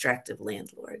extractive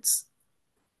landlords.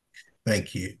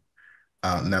 Thank you.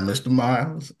 Now, Mr.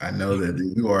 Miles, I know that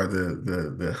you are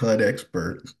the HUD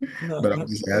expert, but I'm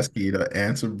just asking you to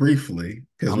answer briefly,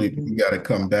 because we got to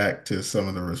come back to some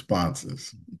of the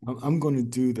responses. I'm going to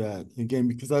do that again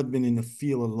because I've been in the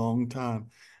field a long time.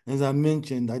 As I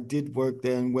mentioned, I did work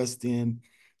there in West End,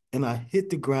 and I hit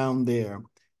the ground there,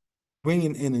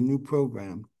 bringing in a new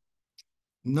program.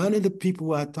 None of the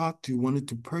people I talked to wanted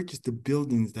to purchase the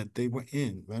buildings that they were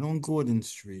in, right on Gordon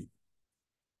Street.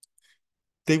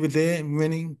 They were there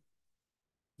renting,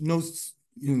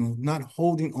 not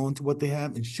holding on to what they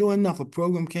have. And sure enough, a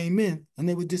program came in and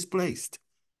they were displaced.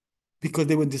 Because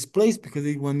they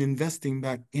weren't investing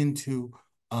back into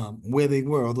where they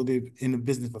were, although they've been in the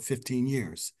business for 15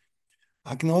 years.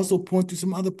 I can also point to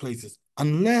some other places.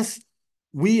 Unless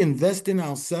we invest in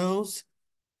ourselves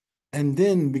and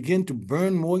then begin to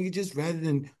burn mortgages rather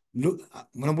than look,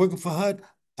 when I'm working for HUD,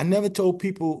 I never told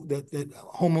people that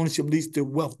home ownership leads to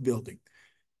wealth building,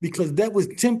 because that was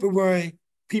temporary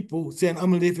people saying,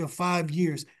 I'm gonna live here 5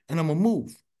 years and I'm gonna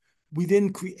move. We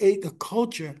didn't create a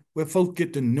culture where folks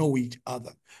get to know each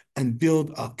other and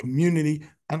build a community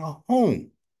and a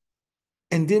home.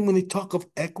 And then when they talk of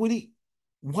equity,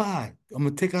 why? I'm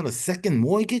gonna take out a second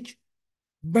mortgage?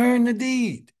 Burn the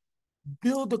deed.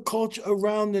 Build a culture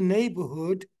around the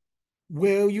neighborhood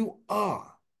where you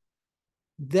are.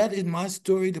 That is my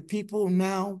story to people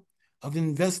now of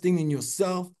investing in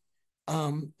yourself,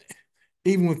 um,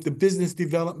 even with the business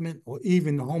development or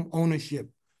even home ownership.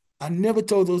 I never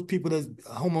told those people that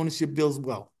home ownership builds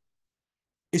wealth.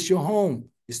 It's your home.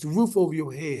 It's the roof over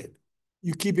your head.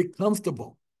 You keep it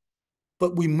comfortable.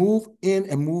 But we move in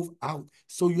and move out.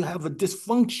 So you have a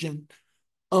dysfunction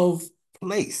of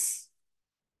place.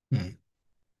 Hmm.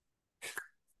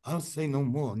 I'll say no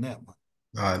more on that one.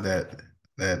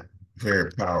 That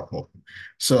very powerful.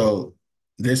 So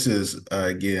this is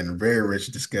again very rich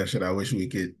discussion. I wish we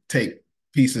could take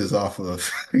pieces off of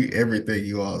everything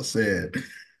you all said.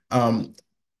 Um,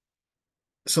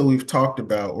 so we've talked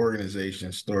about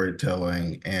organization,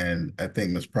 storytelling, and I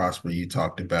think Ms. Prosper, you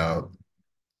talked about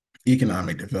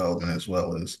economic development as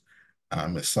well as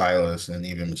Ms. Silas and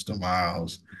even Mr.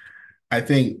 Miles. I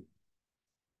think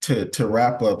to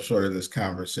wrap up sort of this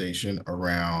conversation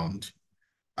around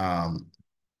um,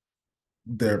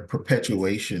 the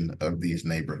perpetuation of these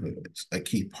neighborhoods. A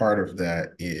key part of that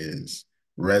is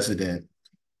resident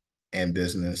and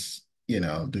business,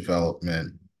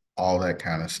 development, all that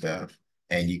kind of stuff.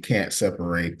 And you can't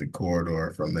separate the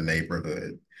corridor from the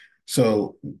neighborhood.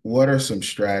 So, what are some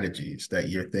strategies that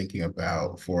you're thinking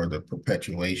about for the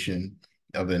perpetuation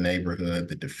of the neighborhood,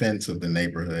 the defense of the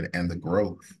neighborhood, and the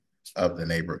growth of the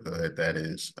neighborhood that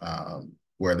is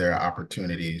where there are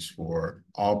opportunities for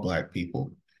all Black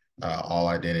people, all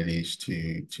identities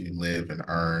to live and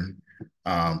earn?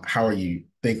 How are you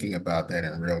thinking about that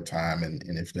in real time?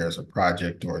 And if there's a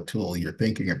project or a tool you're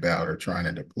thinking about or trying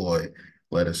to deploy,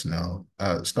 let us know.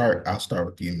 I'll start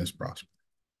with you, Ms. Prosper.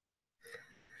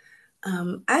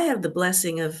 I have the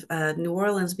blessing of New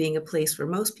Orleans being a place where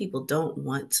most people don't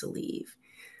want to leave.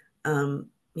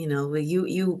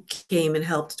 You came and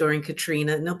helped during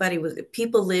Katrina.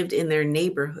 People lived in their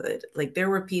neighborhood. Like there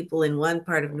were people in one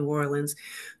part of New Orleans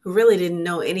who really didn't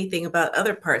know anything about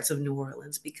other parts of New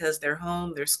Orleans because their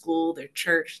home, their school, their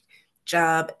church,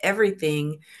 job,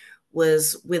 everything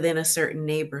was within a certain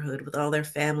neighborhood with all their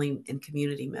family and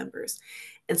community members.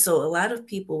 And so a lot of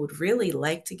people would really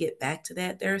like to get back to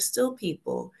that. There are still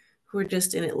people who are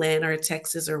just in Atlanta or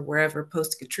Texas or wherever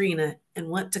post Katrina and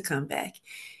want to come back.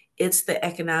 It's the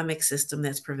economic system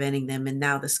that's preventing them, and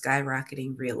now the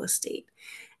skyrocketing real estate.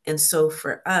 And so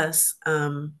for us,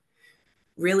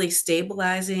 really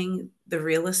stabilizing the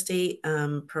real estate,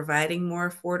 providing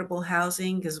more affordable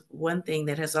housing, because one thing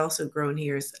that has also grown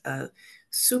here is a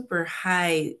super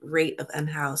high rate of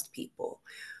unhoused people,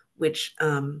 which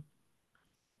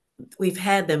we've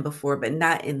had them before, but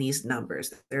not in these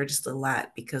numbers. They're just a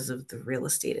lot because of the real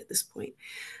estate at this point.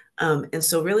 And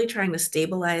so really trying to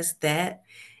stabilize that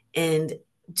and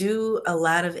do a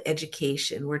lot of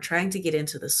education. We're trying to get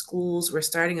into the schools. We're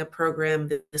starting a program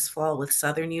this fall with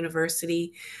Southern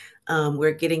University.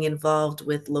 We're getting involved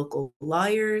with local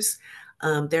lawyers.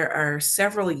 There are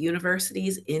several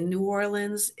universities in New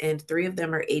Orleans, and three of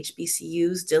them are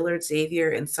HBCUs, Dillard, Xavier,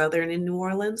 and Southern in New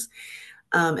Orleans,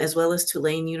 as well as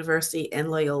Tulane University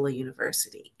and Loyola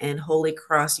University and Holy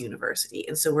Cross University.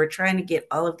 And so we're trying to get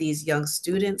all of these young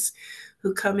students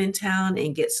who come in town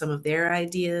and get some of their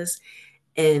ideas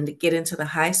and get into the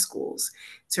high schools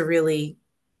to really,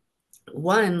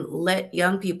 one, let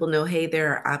young people know, hey,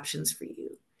 there are options for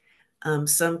you.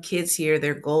 Some kids here,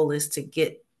 their goal is to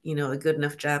get, a good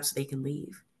enough job so they can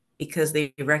leave because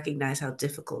they recognize how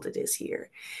difficult it is here.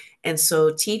 And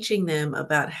so teaching them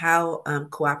about how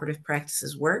cooperative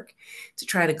practices work to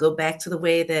try to go back to the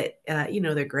way that,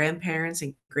 their grandparents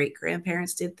and great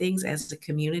grandparents did things as a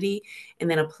community, and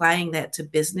then applying that to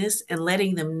business and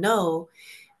letting them know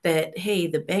that, hey,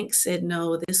 the bank said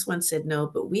no, this one said no,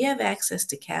 but we have access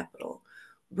to capital.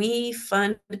 We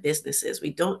fund businesses.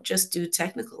 We don't just do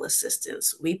technical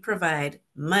assistance. We provide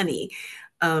money.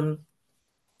 And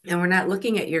we're not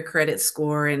looking at your credit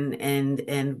score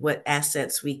and what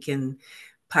assets we can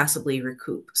possibly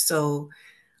recoup. So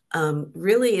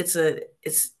really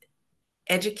it's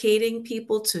educating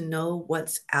people to know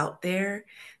what's out there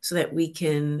so that we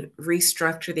can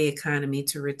restructure the economy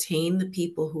to retain the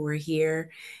people who are here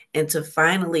and to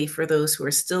finally, for those who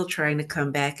are still trying to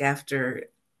come back after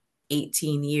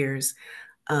 18 years,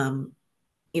 um,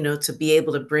 to be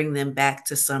able to bring them back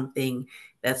to something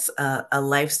that's a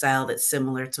lifestyle that's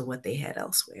similar to what they had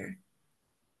elsewhere.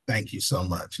 Thank you so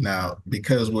much. Now,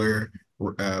 because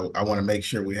I want to make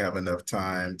sure we have enough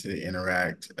time to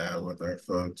interact with our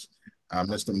folks.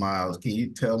 Mr. Miles, can you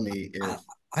tell me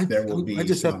if there will I be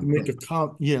just have to some? make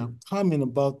a comment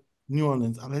about New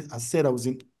Orleans. I said I was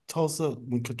in Tulsa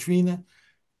when Katrina,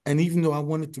 and even though I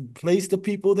wanted to place the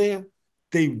people there,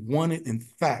 they wanted, in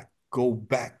fact, go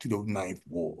back to the Ninth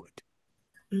Ward.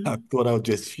 I thought I would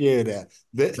just share that.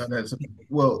 No, that's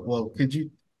could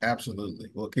you absolutely.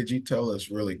 Well, could you tell us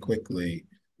really quickly,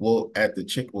 well, at the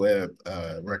Chick Webb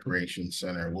Recreation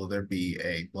Center, will there be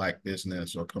a Black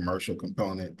business or commercial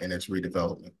component in its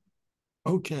redevelopment?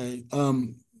 Okay.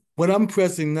 What I'm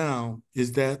pressing now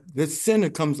is that this center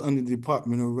comes under the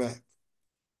Department of Rec.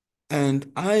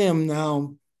 And I am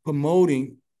now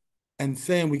promoting and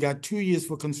saying we got 2 years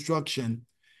for construction.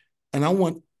 And I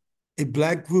want a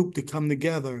Black group to come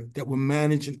together that will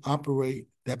manage and operate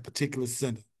that particular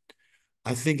center.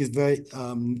 I think it's very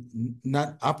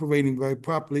not operating very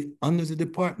properly under the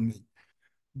department.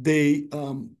 They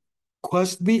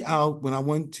questioned me out when I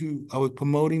was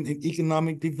promoting an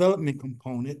economic development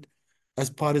component as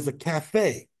part of a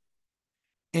cafe.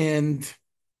 And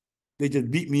they just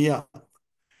beat me up.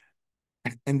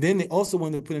 And then they also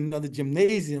wanted to put another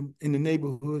gymnasium in the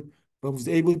neighborhood, but was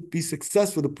able to be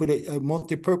successful to put a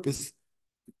multi-purpose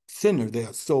center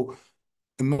there. So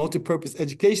a multi-purpose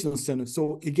educational center.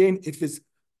 So again, if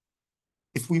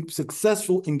we're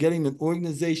successful in getting an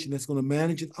organization that's going to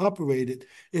manage and operate it,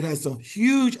 it has a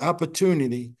huge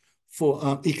opportunity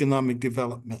for economic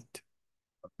development.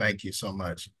 Thank you so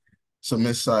much. So,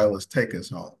 Ms. Silas, take us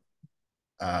home.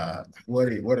 What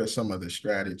are some of the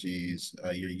strategies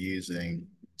you're using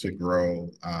to grow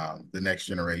the next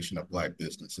generation of Black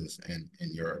businesses in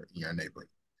your neighborhood?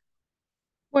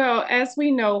 Well, as we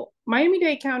know,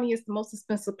 Miami-Dade County is the most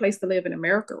expensive place to live in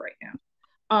America right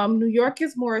now. New York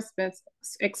is more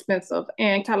expensive,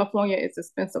 and California is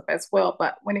expensive as well.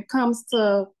 But when it comes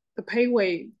to the pay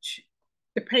rate,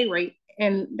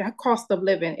 and the cost of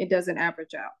living, it doesn't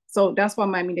average out. So that's why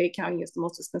Miami-Dade County is the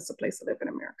most expensive place to live in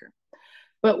America.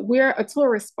 But we're a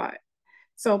tourist spot.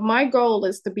 So my goal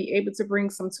is to be able to bring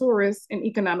some tourists and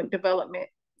economic development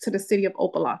to the city of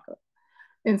Opa-locka.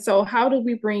 And so how do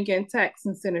we bring in tax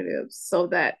incentives so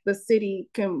that the city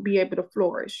can be able to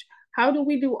flourish? How do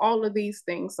we do all of these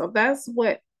things? So that's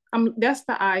the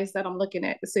eyes that I'm looking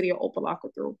at the city of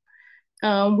Opa-locka through.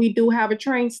 We do have a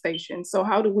train station. So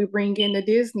how do we bring in the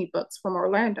Disney books from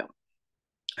Orlando?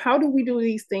 How do we do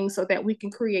these things so that we can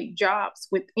create jobs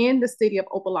within the city of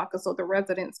Opa-locka so the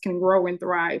residents can grow and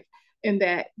thrive and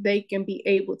that they can be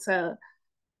able to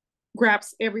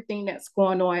grasp everything that's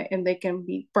going on and they can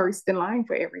be first in line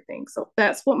for everything. So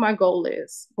that's what my goal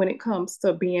is when it comes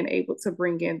to being able to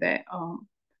bring in that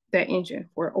engine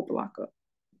for Opa-locka.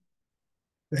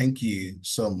 Thank you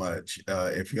so much.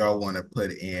 If y'all want to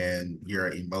put in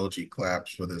your emoji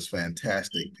claps for this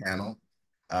fantastic panel,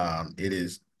 it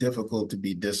is difficult to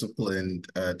be disciplined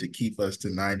to keep us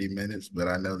to 90 minutes, but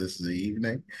I know this is the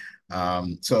evening.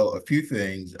 So a few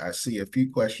things, I see a few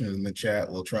questions in the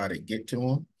chat. We'll try to get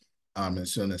to them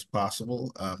as soon as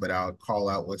possible, but I'll call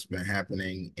out what's been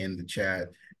happening in the chat.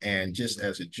 And just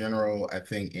as a general, I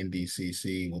think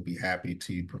NDCC will be happy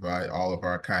to provide all of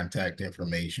our contact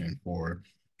information for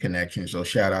connection. So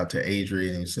shout out to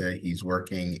Adrian, who said he's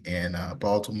working in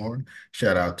Baltimore.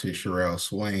 Shout out to Sherelle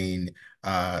Swain.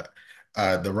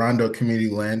 The Rondo Community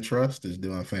Land Trust is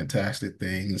doing fantastic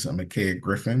things. I'm McKay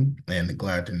Griffin, and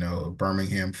glad to know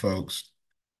Birmingham folks.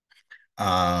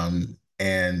 And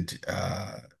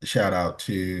shout out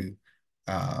to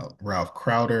Ralph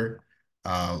Crowder,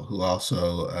 who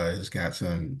also has got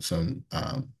some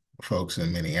folks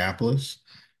in Minneapolis.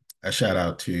 A shout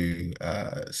out to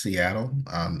Seattle.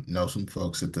 Know some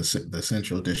folks at the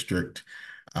Central District.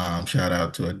 Shout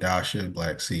out to Adasha,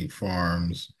 Black Seed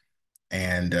Farms.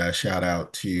 And shout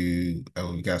out to,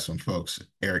 we got some folks,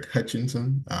 Eric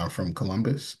Hutchinson from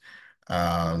Columbus.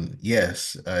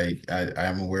 Yes,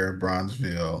 I'm aware of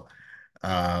Bronzeville.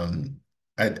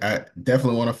 I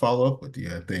definitely want to follow up with you.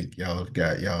 I think y'all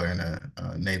are in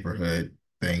a neighborhood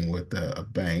thing with a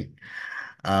bank.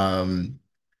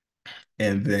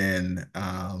 And then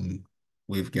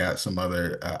we've got some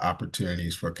other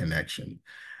opportunities for connection.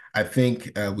 I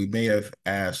think we may have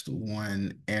answered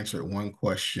one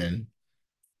question,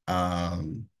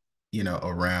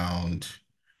 around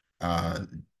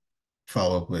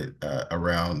follow up with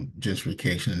around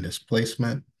gentrification and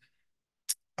displacement.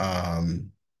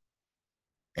 And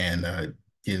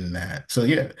in that. So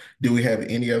yeah, do we have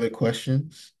any other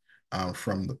questions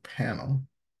from the panel?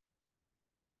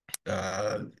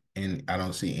 And I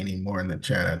don't see any more in the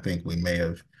chat. I think we may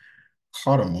have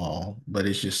caught them all, but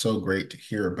it's just so great to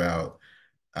hear about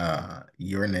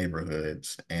your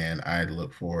neighborhoods, and I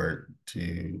look forward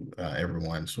to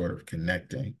everyone sort of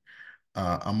connecting.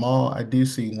 Amal, I do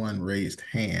see one raised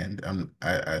hand.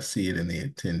 I see it in the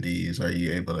attendees. Are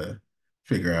you able to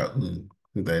figure out who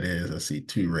that is? I see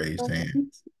two raised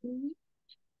hands.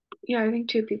 Yeah, I think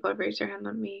two people have raised their hand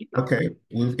on me. Okay,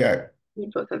 we've got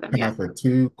Need both of them, yeah. Time for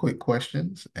two quick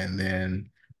questions, and then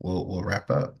we'll wrap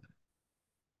up.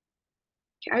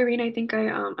 Irene, I think I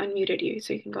unmuted you,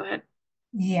 so you can go ahead.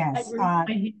 Yes.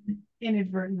 I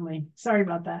inadvertently. Sorry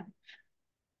about that.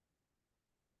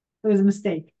 It was a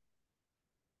mistake.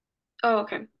 Oh,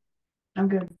 okay. I'm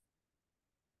good.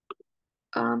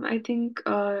 I think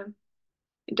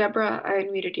Deborah, I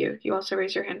unmuted you. You also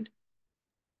raise your hand.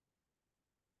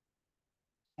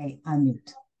 Okay,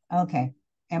 unmute. Okay.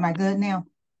 Am I good now?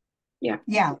 Yeah.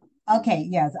 Yeah. Okay.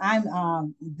 Yes.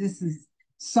 This is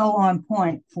so on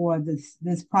point for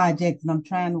this project that I'm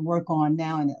trying to work on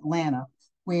now in Atlanta,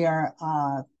 where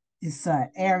it's an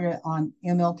area on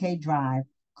MLK Drive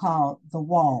called The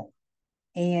Wall.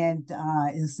 And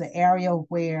it's the area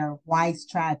where whites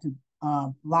tried to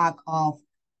block off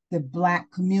the Black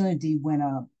community when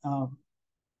a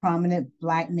prominent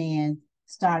Black man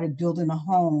started building a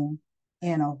home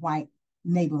in a white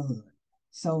neighborhood.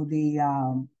 So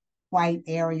the white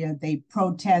area, they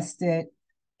protested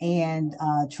and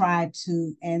tried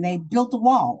to, and they built a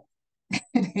wall.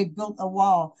 They built a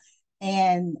wall.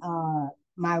 And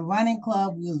my running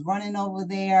club was running over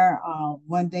there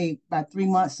one day about 3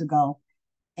 months ago,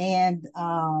 and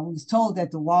was told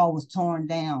that the wall was torn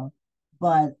down.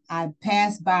 But I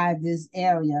passed by this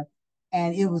area,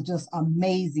 and it was just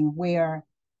amazing where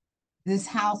this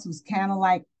house was kind of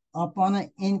like up on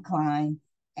an incline,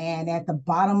 and at the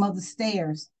bottom of the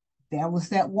stairs, there was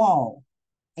that wall.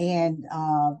 And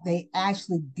they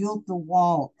actually built the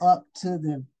wall up to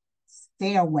the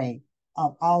stairway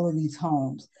of all of these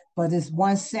homes. But there's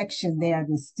one section there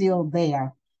that's still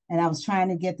there. And I was trying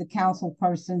to get the council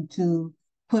person to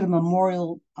put a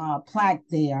memorial plaque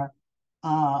there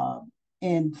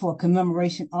and for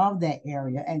commemoration of that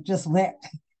area, and just let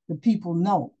the people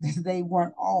know that they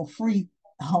weren't all free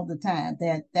all the time,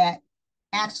 that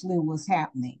actually was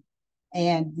happening.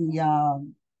 And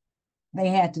they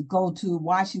had to go to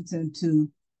Washington to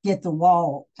get the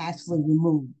wall actually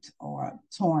removed or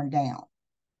torn down.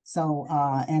 So,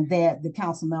 and the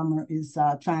council member is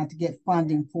trying to get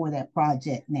funding for that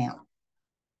project now.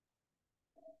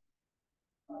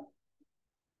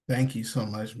 Thank you so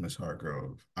much, Ms.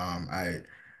 Hargrove. I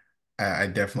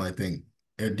definitely think,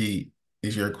 Eddie,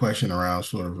 is your question around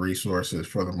sort of resources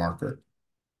for the market?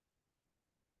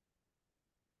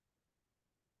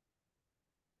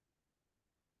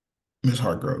 Ms.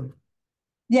 Hargrove.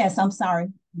 Yes, I'm sorry.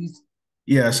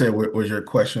 Yeah, I said, was your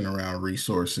question around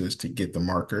resources to get the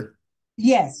marker?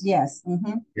 Yes, yes.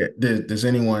 Mm-hmm. Yeah. Does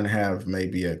anyone have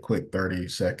maybe a quick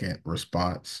 30-second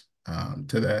response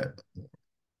to that?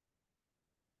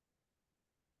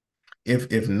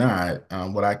 If not,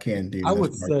 what I can do, I Ms.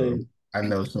 would say, Hargrove, I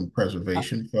know some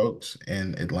preservation folks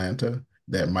in Atlanta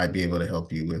that might be able to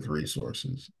help you with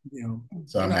resources. you know,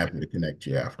 So I'm and happy to connect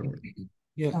you afterward.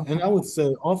 yeah, Okay. and I would say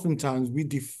oftentimes we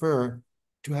defer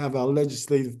to have our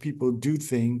legislative people do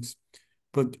things,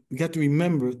 but we got to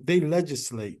remember they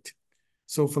legislate.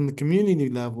 So from the community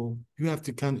level, you have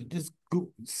to kind of just go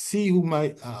see who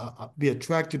might be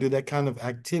attracted to that kind of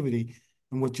activity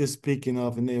and what you're speaking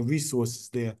of, and there are resources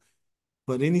there.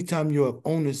 But anytime you're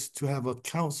onus to have a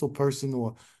council person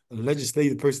or a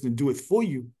legislative person to do it for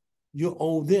you, you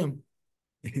owe them.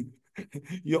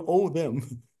 You owe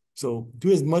them. So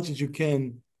do as much as you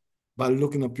can by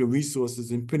looking up your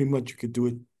resources, and pretty much you could do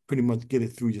it, pretty much get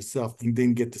it through yourself, and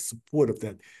then get the support of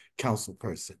that council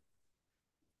person.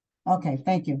 Okay,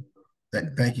 thank you.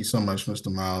 Thank you so much,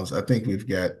 Mr. Miles. I think we've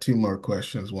got two more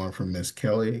questions, one from Ms.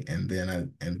 Kelly, and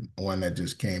then and one that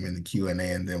just came in the Q&A,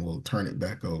 and then we'll turn it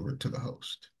back over to the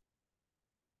host.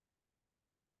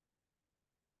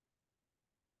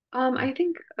 I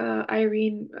think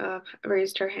Irene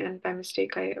raised her hand by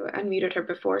mistake. I unmuted her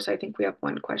before, so I think we have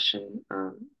one question.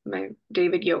 My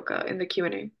David Yoka in the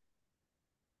Q&A.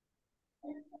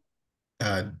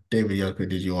 David Yoka,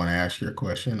 did you want to ask your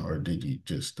question, or did you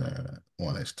just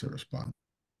want us to respond?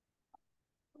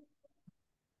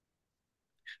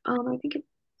 I think it's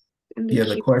in the Yeah,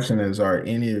 the Q. question is, are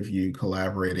any of you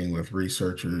collaborating with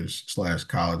researchers /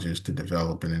 colleges to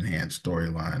develop and enhance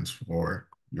storylines for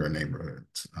your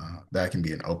neighborhoods? That can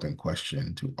be an open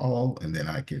question to all, and then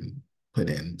I can put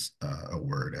in a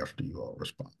word after you all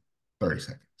respond. 30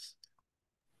 seconds.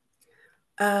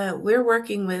 We're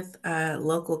working with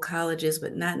local colleges,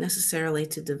 but not necessarily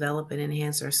to develop and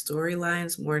enhance our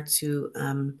storylines, more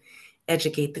to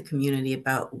educate the community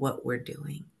about what we're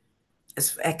doing,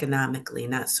 as economically,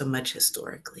 not so much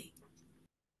historically.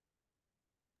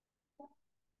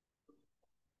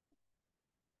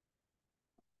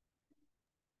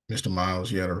 Mr.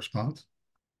 Miles, you had a response?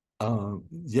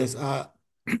 Yes,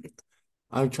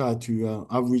 I try to,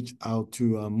 I reach out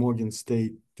to Morgan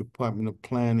State Department of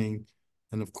Planning,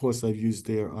 and of course I've used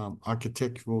their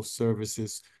architectural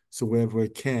services. So wherever I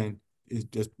can, is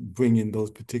just bring in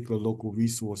those particular local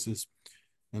resources.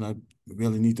 And I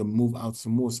really need to move out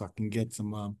some more so I can get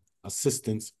some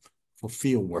assistance for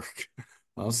field work.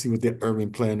 I'll see what the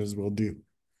urban planners will do.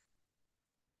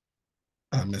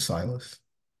 Ms. Silas.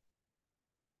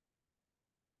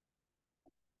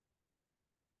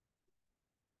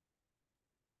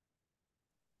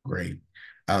 Great.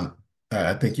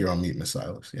 I think you're on mute, Ms.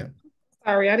 Silas. Yeah.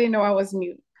 Sorry, I didn't know I was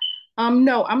mute.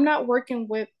 No, I'm not working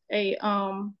with a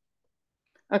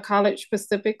college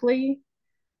specifically,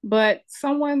 but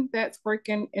someone that's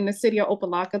working in the city of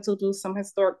Opelika to do some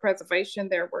historic preservation.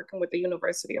 They're working with the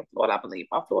University of Florida, I believe,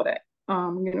 or Florida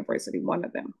University, one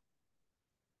of them.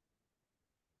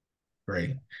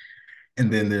 Great.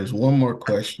 And then there's one more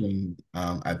question.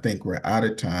 I think we're out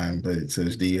of time, but it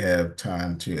says, do you have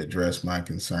time to address my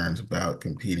concerns about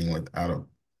competing with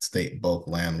out-of-state bulk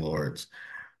landlords?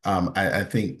 I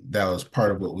think that was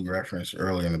part of what we referenced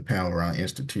earlier in the panel around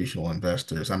institutional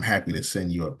investors. I'm happy to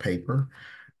send you a paper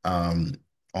um,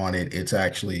 on it. It's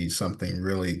actually something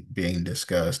really being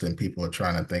discussed, and people are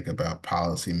trying to think about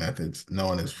policy methods. No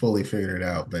one has fully figured it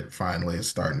out, but finally it's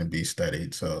starting to be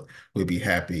studied. So we'd be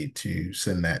happy to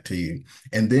send that to you.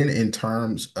 And then in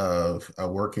terms of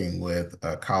working with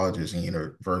colleges and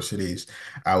universities,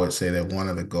 I would say that one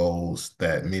of the goals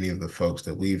that many of the folks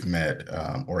that we've met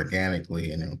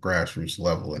organically and grassroots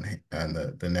level and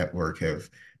the network have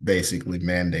basically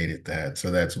mandated that. So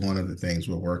that's one of the things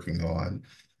we're working on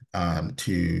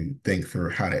to think through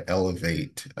how to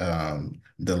elevate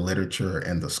the literature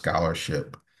and the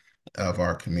scholarship of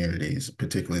our communities,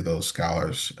 particularly those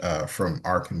scholars from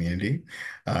our community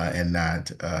and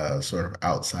not sort of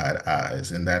outside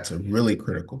eyes. And that's a really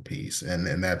critical piece.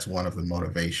 And that's one of the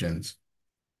motivations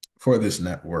for this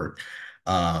network.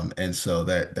 And so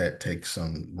that takes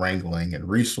some wrangling and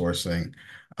resourcing,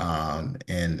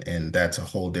 and that's a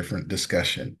whole different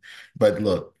discussion. But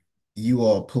look, you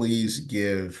all please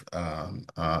give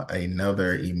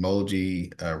another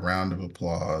emoji round of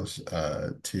applause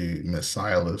to Ms.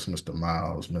 Silas, Mr.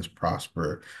 Miles, Ms.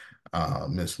 Prosper,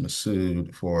 Ms.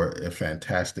 Masood for a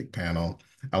fantastic panel.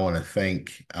 I want to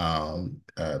thank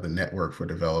the Network for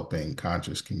Developing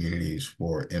Conscious Communities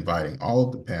for inviting all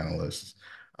of the panelists.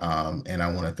 And I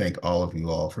want to thank all of you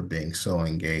all for being so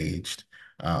engaged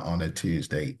on a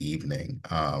Tuesday evening.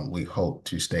 We hope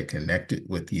to stay connected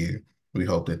with you. We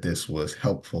hope that this was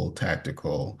helpful,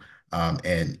 tactical,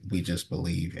 and we just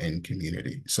believe in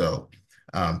community. So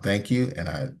thank you,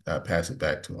 and I pass it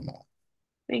back to Amal.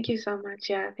 Thank you so much.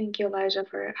 Yeah, thank you, Elijah,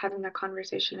 for having that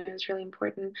conversation. It was really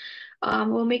important.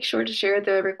 We'll make sure to share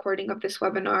the recording of this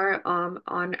webinar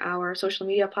on our social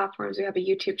media platforms. We have a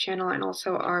YouTube channel and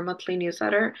also our monthly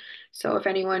newsletter. So if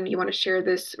anyone, you want to share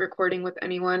this recording with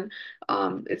anyone,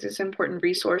 it's an important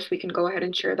resource. We can go ahead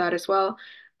and share that as well.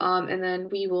 And then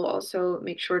we will also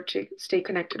make sure to stay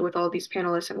connected with all these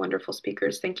panelists and wonderful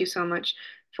speakers. Thank you so much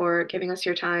for giving us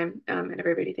your time. And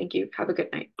everybody, thank you. Have a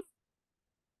good night.